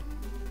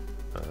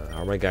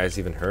 Are my guys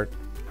even hurt?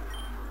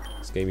 Is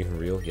this game even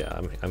real? Yeah,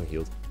 I'm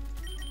healed.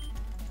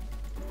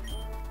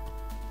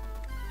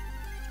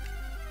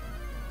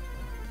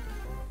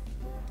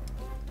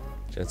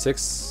 Gen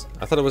 6?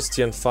 I thought it was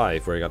Gen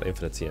 5 where I got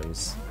infinite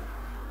TMs.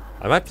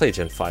 I might play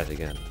Gen 5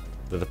 again.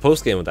 The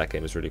post game of that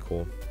game is really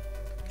cool.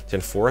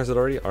 Gen 4 has it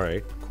already?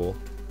 Alright, cool.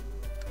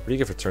 What do you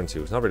get for turn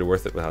 2? It's not really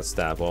worth it without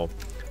stab. Well,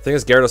 the thing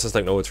is, Gyarados has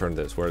like no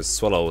alternatives, whereas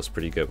Swallow was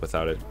pretty good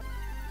without it.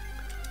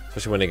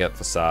 Especially when they get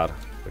Facade,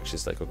 which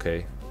is like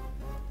okay.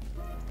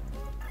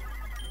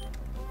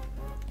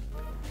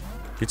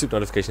 YouTube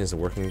notification isn't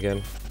working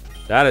again.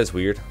 That is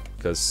weird,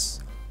 because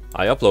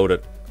I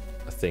uploaded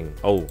a thing.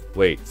 Oh,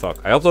 wait, fuck.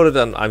 I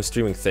uploaded an I'm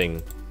streaming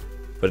thing,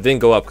 but it didn't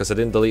go up because I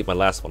didn't delete my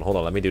last one. Hold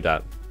on, let me do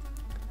that.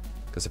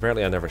 Because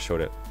apparently I never showed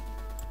it.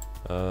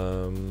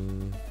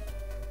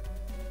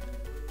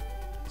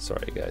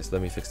 Sorry guys,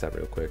 let me fix that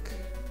real quick.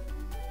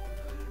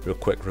 Real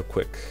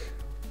quick.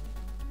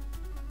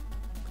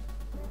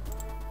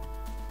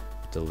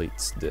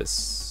 Delete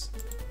this.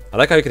 I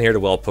like how you can hear the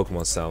wild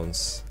Pokemon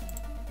sounds.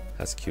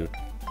 That's cute.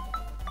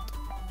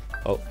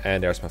 Oh,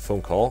 and there's my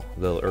phone call. A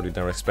little earlier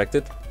than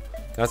expected.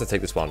 I have to take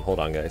this one. Hold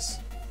on, guys.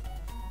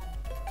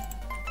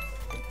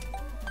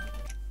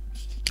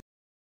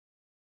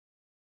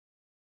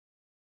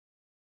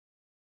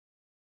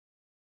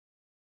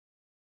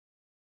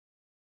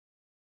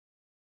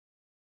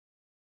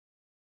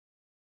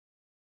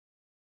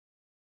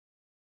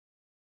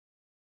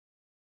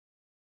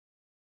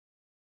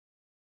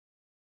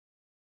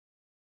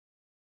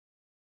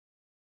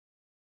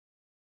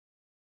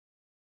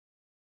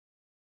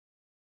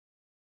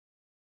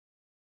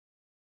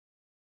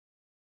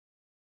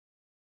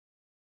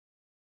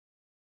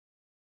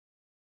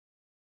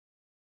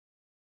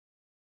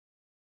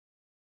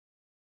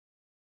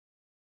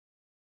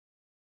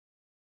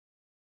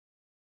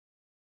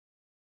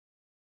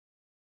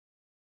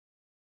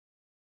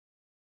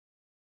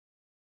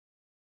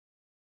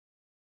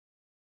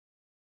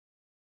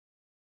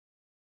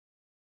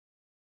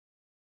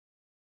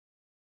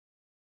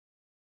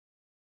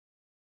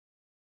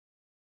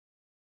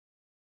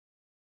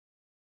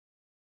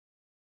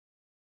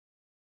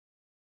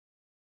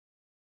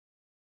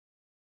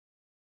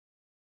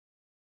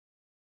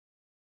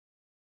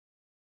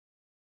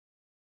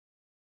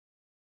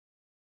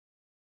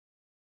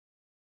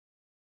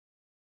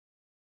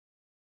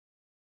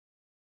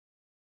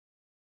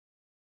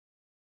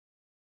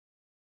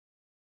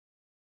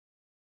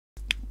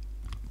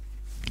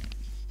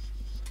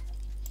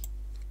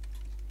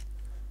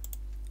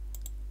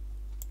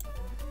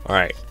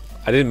 Alright,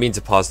 I didn't mean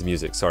to pause the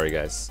music, sorry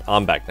guys.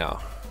 I'm back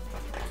now.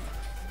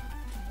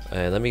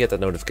 And let me get that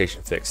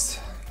notification fixed.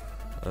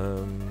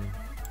 I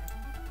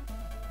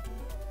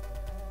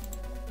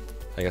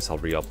guess I'll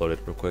re-upload it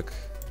real quick.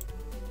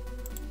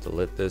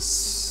 Delete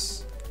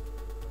this.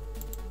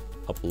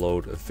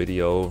 Upload a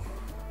video.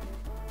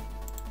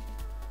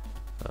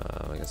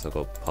 I guess I'll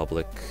go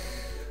public.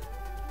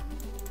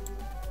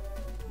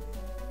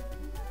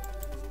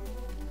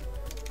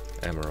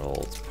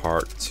 Emerald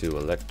Part 2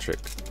 Electric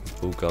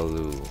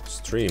Boogaloo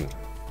stream.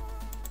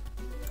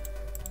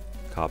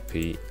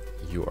 Copy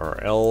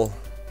URL.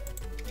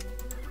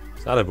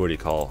 It's not a booty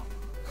call.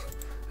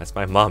 That's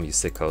my mom, you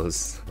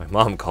sickos. My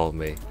mom called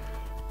me.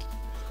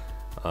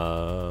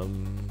 Yeah,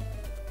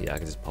 I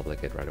can just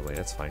public it right away.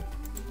 That's fine.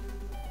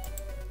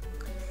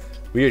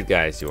 Weird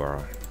guys, you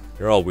are.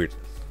 You're all weird.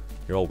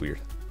 You're all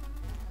weird.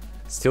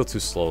 Still too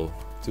slow.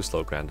 Too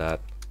slow, Granddad.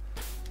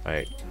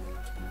 Alright.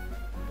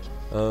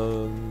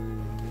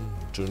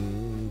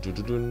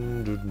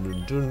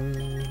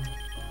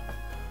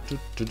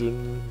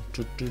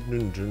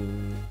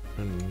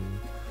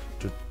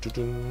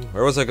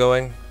 Where was I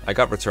going? I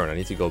got return. I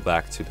need to go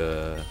back to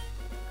the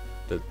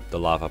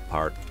lava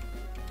part.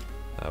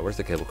 Where's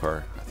the cable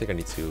car? I think I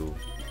need to.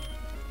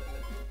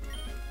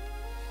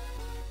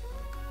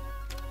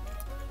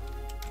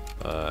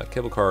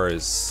 Cable car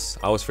is.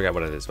 I always forget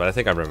what it is, but I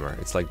think I remember.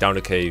 It's like down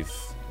the cave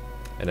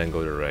and then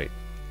go to the right.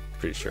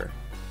 Pretty sure.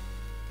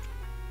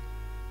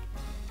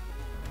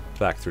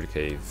 Back through the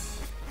cave.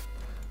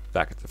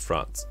 Back at the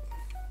front.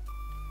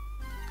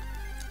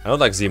 I don't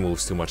like Z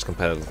moves too much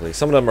competitively.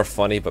 Some of them are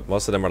funny, but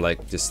most of them are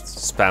like just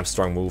spam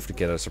strong move to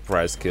get a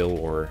surprise kill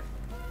or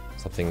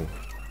something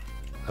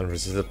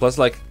unresisted. Plus,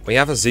 like when you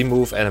have a Z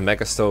move and a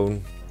Mega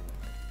Stone,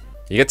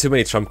 you get too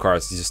many trump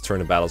cards. You just turn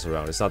the battles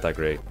around. It's not that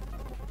great.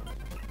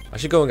 I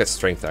should go and get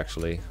strength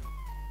actually.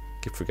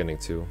 Keep forgetting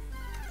to.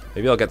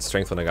 Maybe I'll get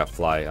strength when I got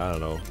fly. I don't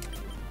know.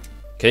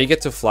 Can you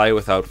get to fly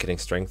without getting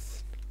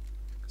strength?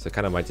 So I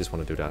kind of might just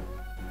want to do that.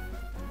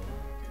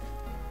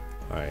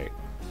 Alright.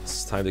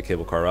 It's time to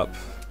cable car up.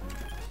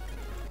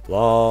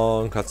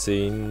 Long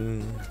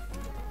cutscene.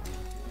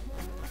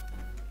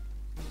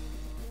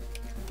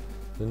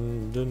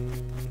 Dun, dun.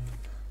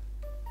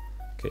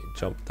 Okay,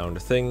 jump down the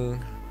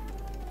thing.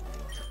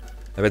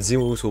 I bet Z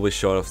moves will be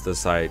shot off the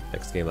side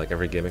next game, like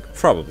every gimmick.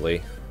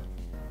 Probably.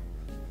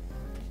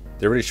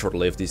 They're really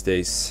short-lived these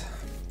days.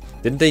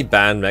 Didn't they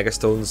ban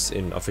Megastones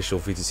in official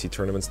VTC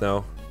tournaments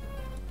now?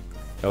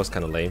 That was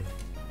kind of lame.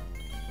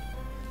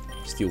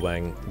 Steel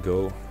Wang,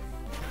 go.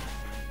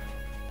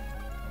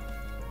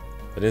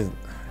 But in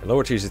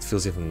lower tiers it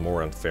feels even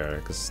more unfair,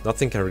 because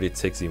nothing can really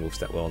take Z moves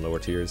that well in lower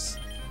tiers.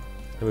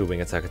 Let me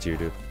wing attack at you,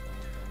 dude.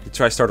 You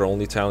try starter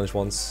only challenge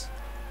once?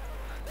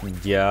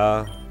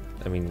 Yeah.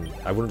 I mean,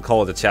 I wouldn't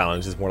call it a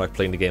challenge, it's more like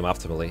playing the game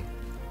optimally.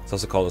 It's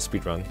also called a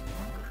speedrun.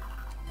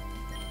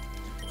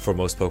 For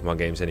most Pokemon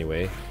games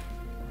anyway.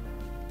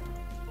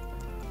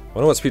 I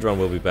wonder what speedrun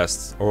will be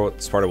best, or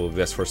what Sparta will be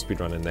best for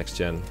speedrun in next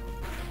gen.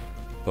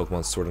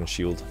 Pokemon Sword and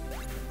Shield.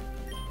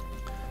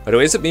 By the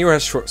way, is it me or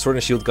has Sword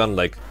and Shield gotten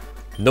like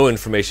no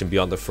information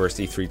beyond the first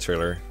E3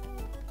 trailer?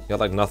 Got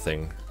like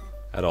nothing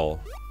at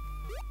all.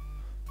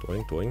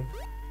 Doing, doing.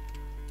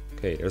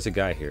 Okay, there's a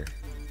guy here.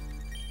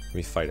 Let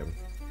me fight him.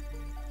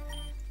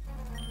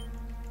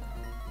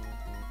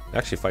 He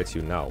actually fights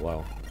you now,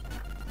 wow.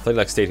 Played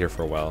like stayed here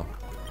for a while.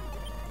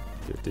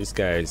 Dude, these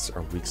guys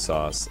are weak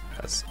sauce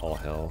as all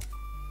hell.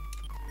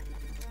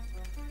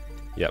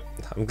 Yep,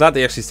 I'm glad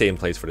they actually stay in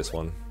place for this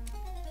one.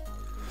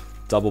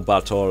 Double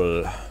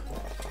battle.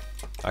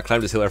 I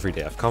climb this hill every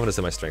day. I have confidence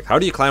in my strength. How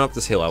do you climb up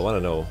this hill? I want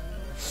to know.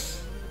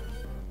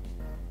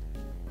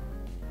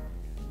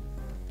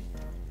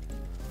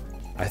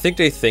 I think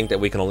they think that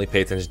we can only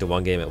pay attention to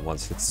one game at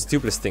once. It's the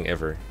stupidest thing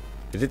ever.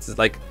 It's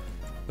like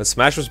when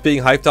Smash was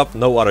being hyped up,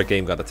 no other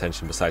game got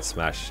attention besides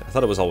Smash. I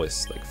thought it was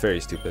always like very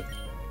stupid.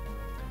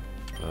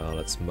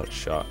 Let's mud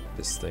shot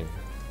this thing.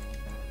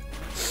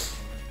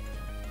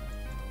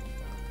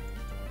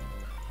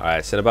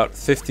 Alright, so in about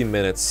 50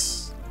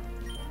 minutes,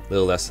 a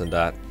little less than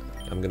that,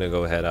 I'm gonna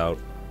go head out.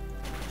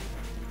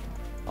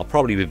 I'll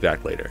probably be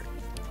back later.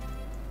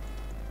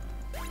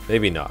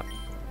 Maybe not.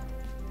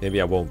 Maybe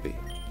I won't be.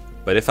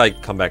 But if I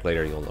come back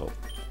later, you'll know.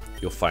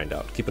 You'll find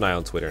out. Keep an eye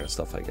on Twitter and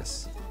stuff, I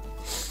guess.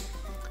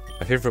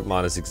 My favorite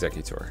mon is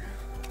Executor.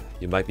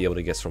 You might be able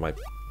to guess from my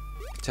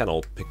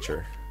channel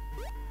picture.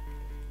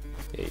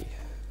 Yay.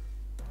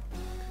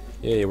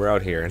 Yay, we're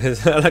out here.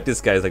 I like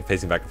this guy's like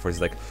pacing back and forth.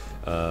 He's like,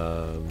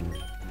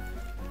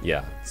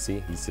 yeah,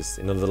 see? He's just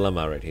in a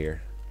dilemma right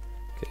here.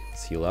 Okay,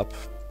 let's heal up.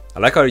 I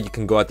like how you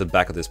can go at the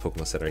back of this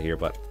Pokemon Center here,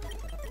 but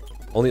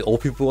only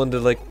old people in the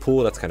like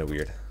pool? That's kind of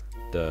weird.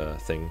 The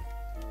thing.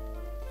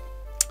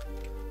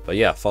 But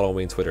yeah, follow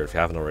me on Twitter if you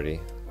haven't already.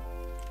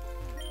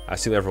 I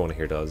assume everyone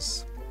here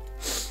does.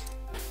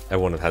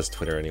 Everyone that has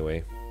Twitter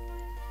anyway.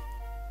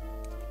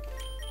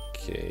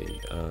 Okay,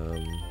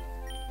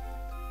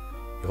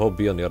 you hold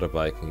B on the other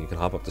bike and you can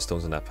hop up the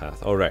stones on that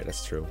path. Oh right,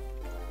 that's true.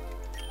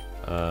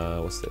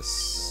 What's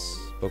this?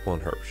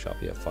 Pokemon Herb Shop.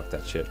 Yeah, fuck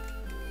that shit.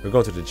 We're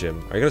going to the gym.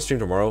 Are you gonna stream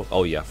tomorrow?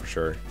 Oh yeah, for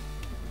sure.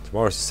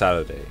 Tomorrow's a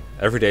Saturday.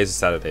 Every day is a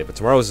Saturday, but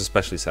tomorrow is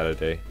especially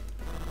Saturday.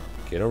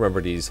 Okay, I don't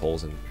remember these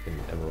holes in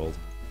Emerald.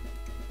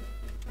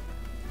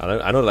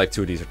 I know like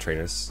two of these are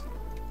trainers.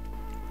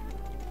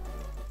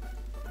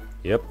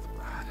 Yep,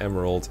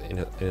 Emerald in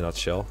a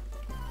nutshell.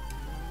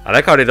 I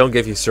like how they don't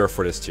give you Surf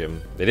for this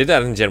gym. They did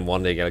that in Gen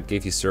 1, they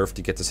gave you Surf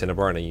to get to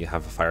Cinnabar and then you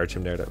have a fire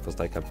gym there. That was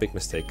like a big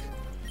mistake,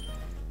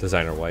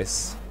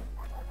 designer-wise.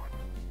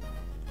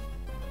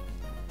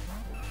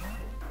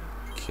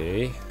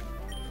 Okay.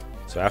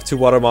 So I have two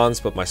Water Mons,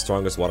 but my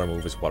strongest water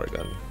move is Water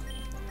Gun.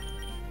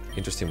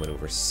 Interesting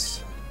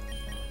maneuvers.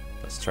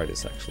 Let's try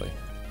this actually.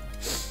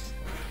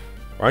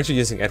 Why aren't you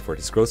using Edward?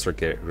 His growths are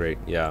great.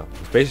 Yeah,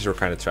 his bases are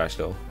kind of trash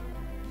though.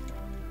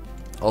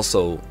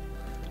 Also,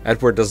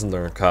 Edward doesn't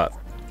learn cut.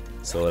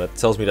 So that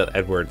tells me that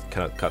Edward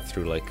cannot cut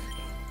through like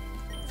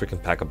a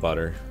freaking pack of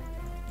butter.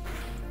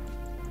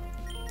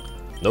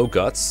 No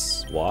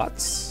guts?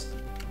 What?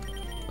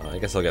 I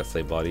guess I'll get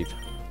flame bodied.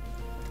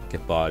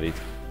 Get bodied.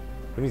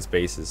 Who needs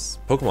bases?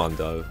 Pokemon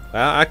though.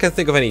 I can't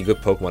think of any good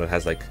Pokemon that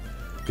has like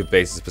good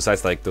bases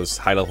besides like those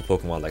high level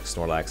Pokemon like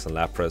Snorlax and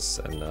Lapras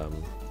and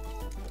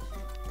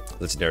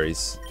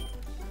legendaries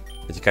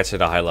that you catch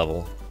at a high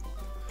level.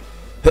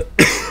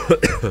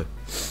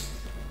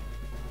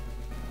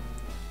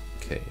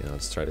 Okay,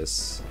 let's try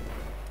this.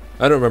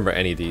 I don't remember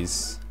any of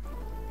these.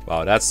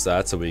 Wow, that's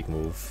a weak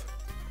move.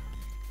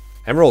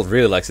 Emerald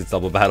really likes its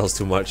double battles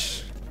too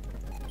much.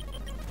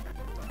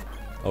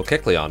 Oh,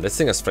 Kecleon. This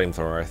thing has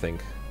Flamethrower, I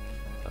think.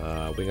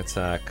 Wing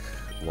attack,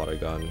 Water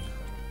Gun.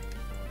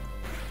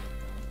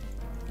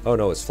 Oh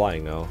no, it's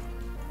flying now.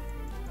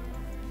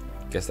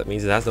 Guess that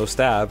means it has no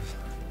stab.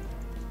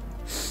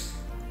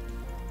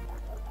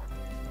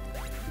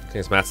 I think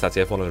it's Matt Stats.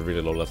 You have one at a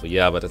really low level.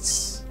 Yeah, but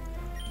that's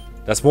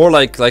more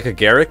like a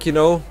Garrick, you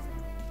know,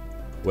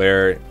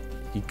 where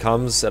he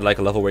comes at like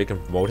a level where you can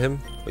promote him,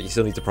 but you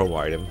still need to promo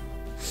item.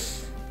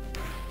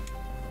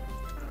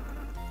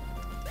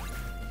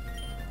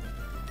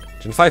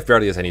 Gen 5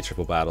 barely has any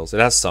triple battles. It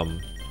has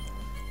some.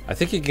 I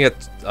think you can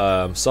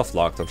get soft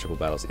locked on triple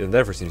battles.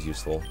 Endeavor seems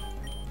useful.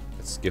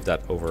 Let's give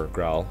that over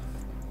Growl.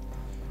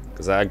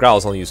 Because Growl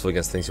is only useful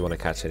against things you want to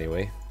catch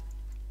anyway.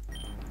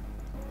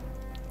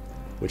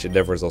 Which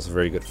Endeavor is also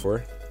very good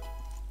for.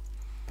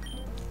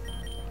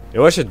 You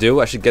know what I should do?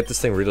 I should get this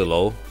thing really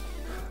low.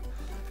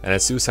 And then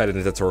suicide it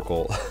into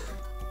Torkoal.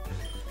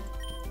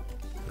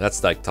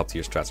 That's like top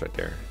tier strats right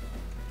there.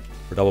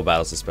 For double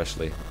battles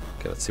especially.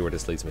 Okay, let's see where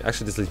this leads me.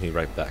 Actually, this leads me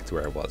right back to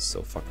where I was,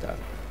 so fuck that.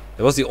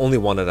 It was the only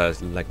one that I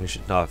like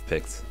should not have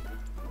picked.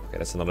 Okay,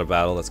 that's another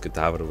battle. That's good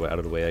to have it out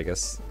of the way, I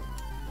guess.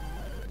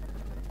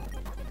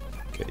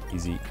 Okay,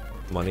 easy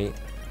money.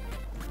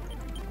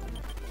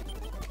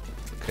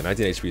 Okay,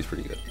 19 HP is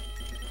pretty good.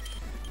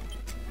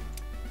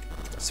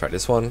 Let's try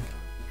this one.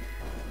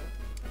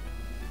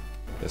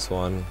 This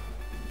one.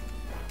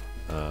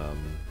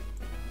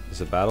 Is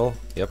it battle?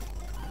 Yep.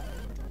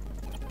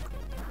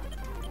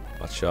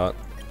 Hot shot.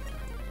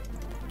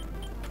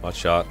 Hot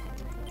shot.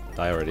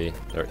 Die already.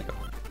 There we go.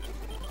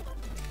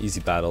 Easy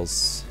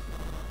battles.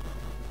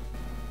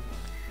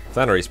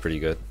 Flannery's pretty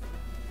good.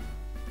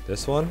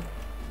 This one.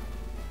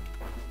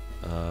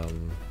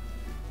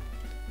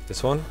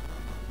 This one.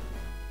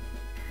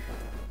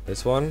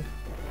 This one.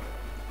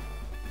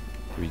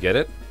 Did we get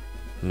it?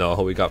 No,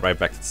 we got right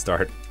back to the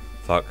start.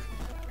 Fuck.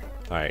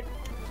 Alright.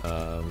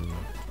 I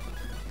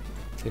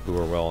think we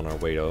were well on our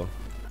way though.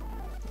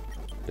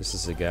 This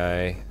is a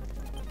guy.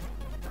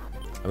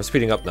 I'm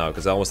speeding up now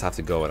because I almost have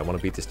to go and I want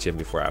to beat this gym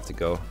before I have to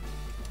go.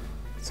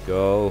 Let's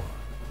go.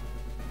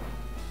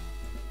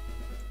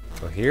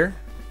 Go here?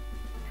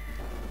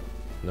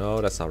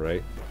 No, that's not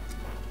right.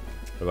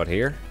 What about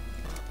here?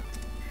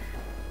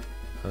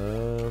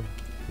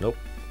 Nope.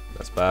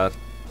 That's bad.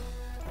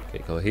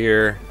 Okay, go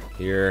here,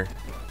 here,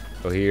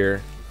 go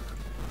here.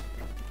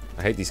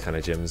 I hate these kind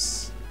of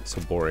gyms.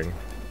 So boring.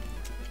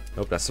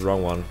 Nope, that's the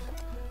wrong one.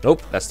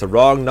 Nope, that's the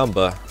wrong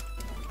number.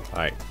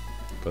 Alright.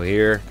 Go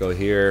here, go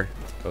here,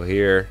 go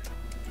here.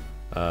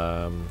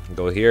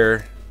 Go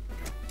here.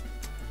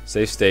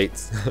 Save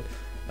state.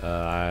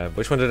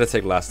 Which one did I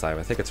take last time?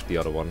 I think it's the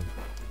other one.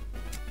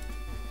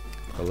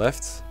 Go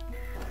left.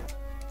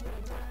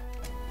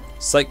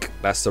 Psych,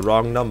 that's the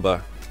wrong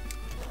number.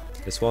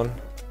 This one.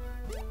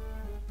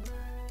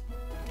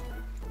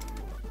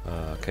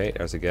 Okay,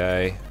 there's a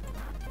guy.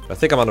 I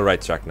think I'm on the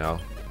right track now.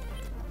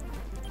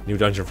 New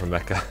dungeon from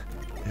Mekkah.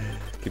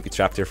 Keep you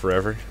trapped here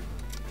forever.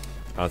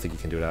 I don't think you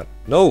can do that.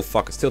 No,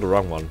 fuck, it's still the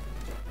wrong one.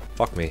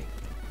 Fuck me.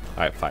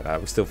 Alright, fine.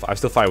 I'm still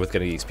fine with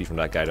getting XP from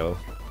that guy though.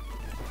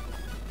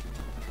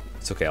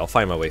 It's okay, I'll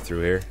find my way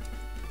through here.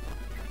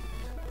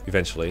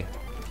 Eventually.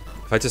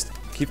 If I just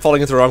keep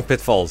falling into the wrong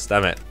pitfalls,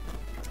 damn it.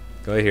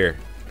 Go here.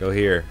 Go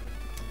here.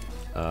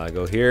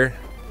 Go here.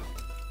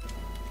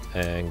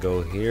 And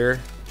go here.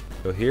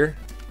 Go here.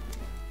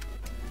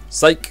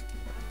 Psych!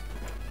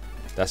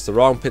 That's the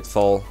wrong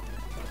pitfall.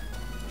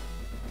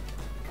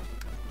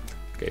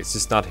 Okay, it's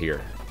just not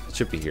here. It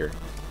should be here.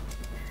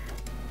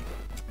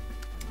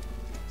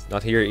 It's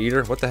not here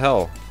either. What the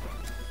hell?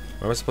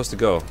 Where am I supposed to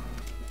go?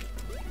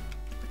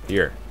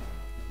 Here.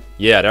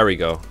 Yeah, there we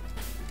go.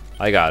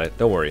 I got it.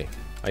 Don't worry.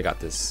 I got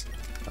this.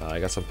 I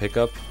got some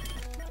pickup.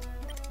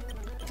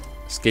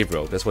 Escape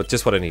rope. That's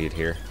just what I needed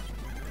here.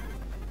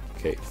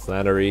 Okay,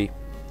 Flannery.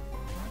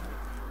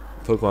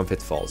 Pokemon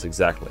pitfalls.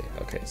 Exactly.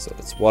 Okay, so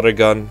it's water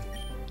gun.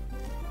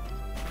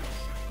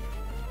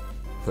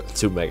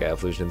 2 mega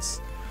evolutions.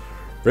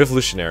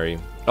 Revolutionary.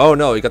 Oh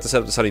no, you got to set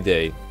up the sunny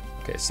day.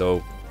 Okay,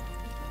 so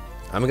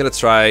I'm gonna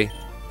try.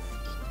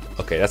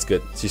 Okay, that's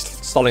good. She's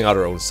stalling out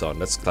her own sun.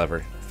 That's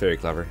clever. Very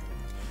clever.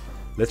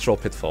 Literal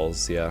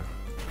pitfalls, yeah.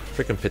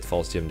 Freaking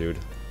pitfalls, gym dude.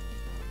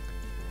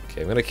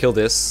 Okay, I'm gonna kill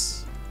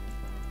this.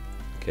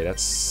 Okay,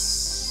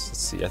 that's. Let's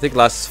see. I think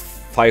last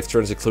 5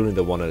 turns, including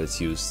the one that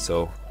it's used.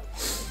 So.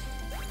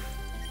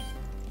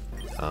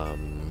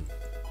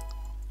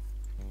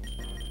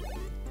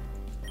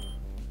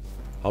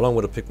 How long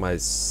would a pick my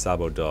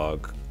Sabo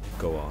dog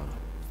go on?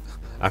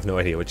 I have no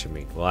idea what you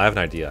mean. Well, I have an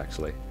idea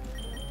actually.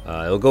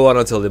 It'll go on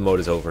until the mode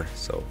is over.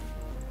 So,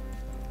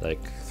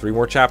 like 3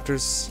 more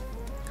chapters.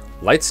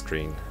 Light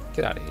screen.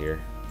 Get out of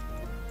here.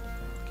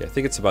 Okay, I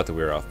think it's about to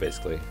wear off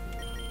basically.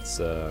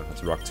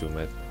 Let's rock tomb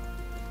it.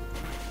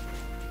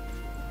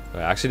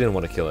 I actually didn't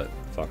want to kill it.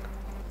 Fuck.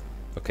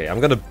 Okay,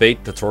 I'm gonna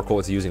bait the Torkoal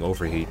into using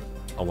overheat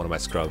on one of my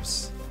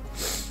scrubs.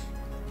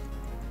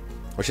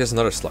 Oh, she has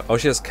another slug. Oh,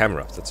 she has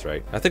camera. That's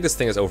right. I think this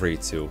thing is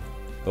overheat too.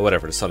 But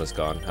whatever, the sun is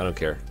gone. I don't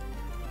care.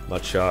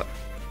 Mud shot.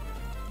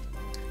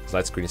 His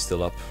light screen is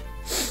still up.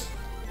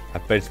 I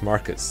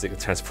benchmark it. Stick it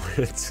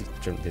transported to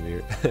jump in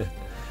here.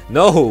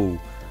 No!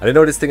 I didn't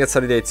know this thing had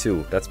sunny day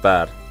too. That's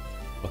bad.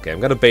 Okay, I'm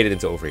gonna bait it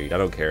into overheat. I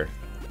don't care.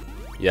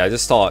 Yeah, I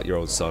just saw your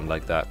own sun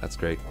like that. That's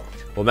great.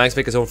 Will Max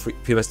make his own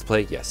PMS to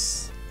play?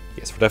 Yes.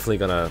 Yes, we're definitely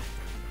gonna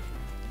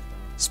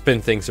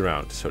spin things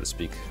around, so to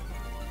speak.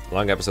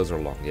 Long episodes are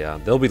long, yeah.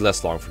 They'll be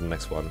less long for the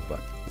next one, but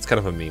it's kind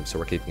of a meme, so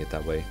we're keeping it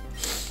that way.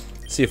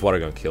 Let's see if water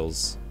gun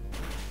kills.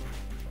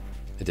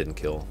 It didn't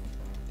kill.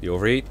 The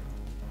overheat?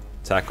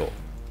 Tackle.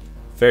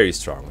 Very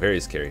strong, very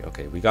scary.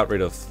 Okay, we got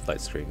rid of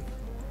light screen.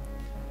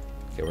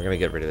 Okay, we're gonna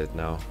get rid of it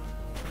now.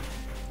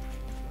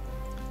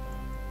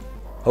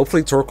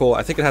 Hopefully Torkoal,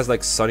 I think it has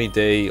like sunny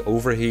day,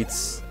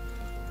 overheats,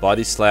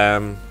 body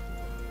slam.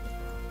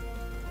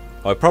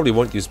 Oh, I probably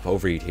won't use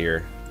overheat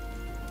here.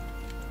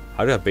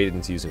 How do I bait it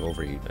into using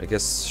overheat? I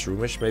guess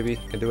Shroomish maybe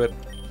can do it.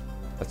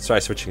 Let's try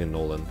switching in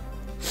Nolan.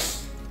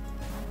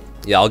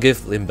 Yeah, I'll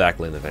give Lin back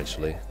Lin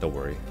eventually. Don't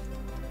worry.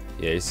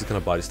 Yeah, he's just gonna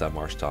body slam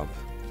Marshtomp.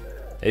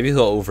 Maybe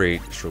he'll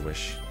overheat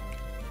Shroomish.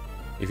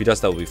 If he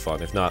does, that will be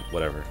fun. If not,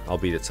 whatever. I'll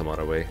beat it some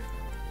other way.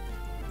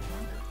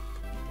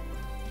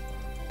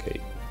 Okay,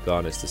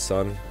 gone is the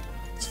sun.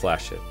 Let's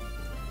flash it.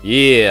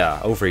 Yeah,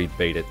 overheat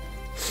bait it.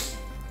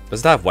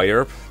 Does it have white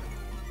herb?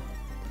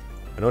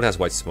 I know it has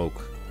white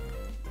smoke.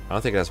 I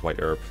don't think it has white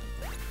herb.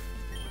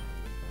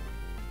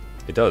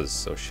 It does,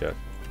 so shit.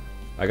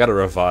 I gotta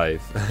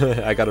revive.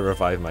 I gotta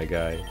revive my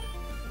guy.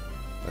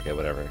 Okay,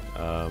 whatever.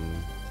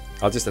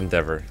 I'll just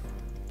endeavor.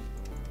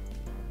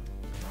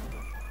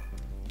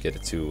 Get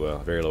it to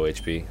very low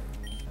HP.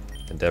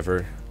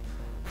 Endeavor.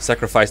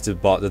 Sacrifice the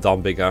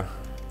Dombiga.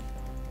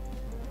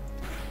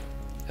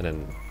 And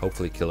then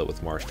hopefully kill it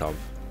with Marshtomp.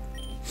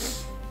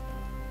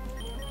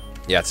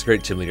 Yeah, it's a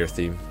great gym leader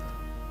theme.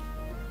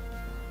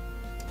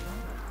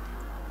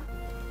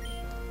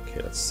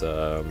 Okay, let's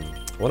I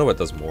wonder what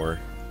does more.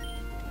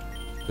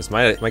 Because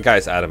my guy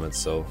is adamant,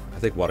 so I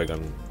think water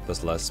gun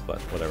does less, but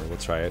whatever, we'll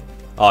try it.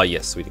 Oh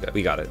yes, we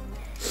got it.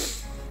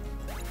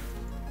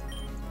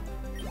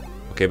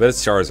 Okay, but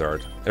it's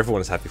Charizard.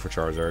 Everyone is happy for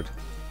Charizard.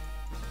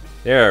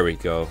 There we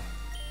go.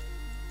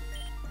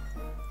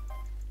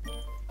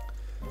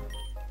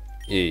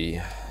 E.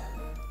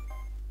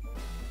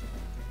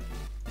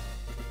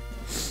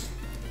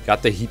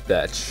 Got the heat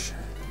badge.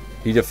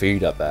 Heat of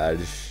Veda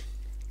badge.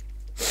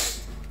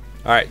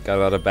 Alright, got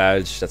another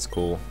badge. That's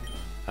cool.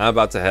 I'm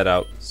about to head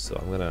out, so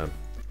I'm gonna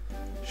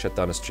shut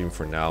down the stream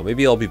for now.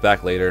 Maybe I'll be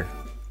back later.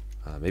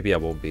 Maybe I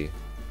won't be.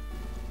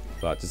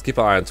 But just keep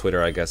an eye on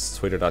Twitter, I guess.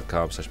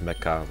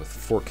 Twitter.com/Mekkah with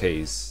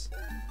 4Ks.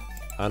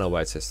 I don't know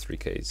why it says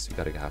 3Ks. You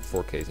gotta have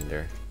 4Ks in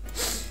there.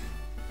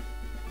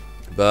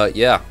 But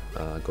yeah,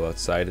 go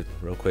outside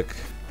real quick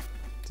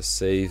to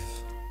save.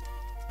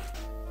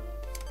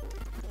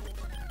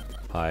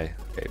 Hi.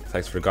 Okay,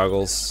 thanks for the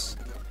goggles.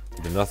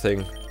 You do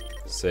nothing.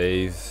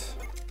 Save.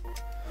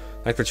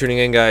 Thanks for tuning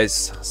in,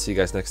 guys. See you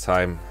guys next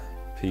time.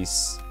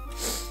 Peace.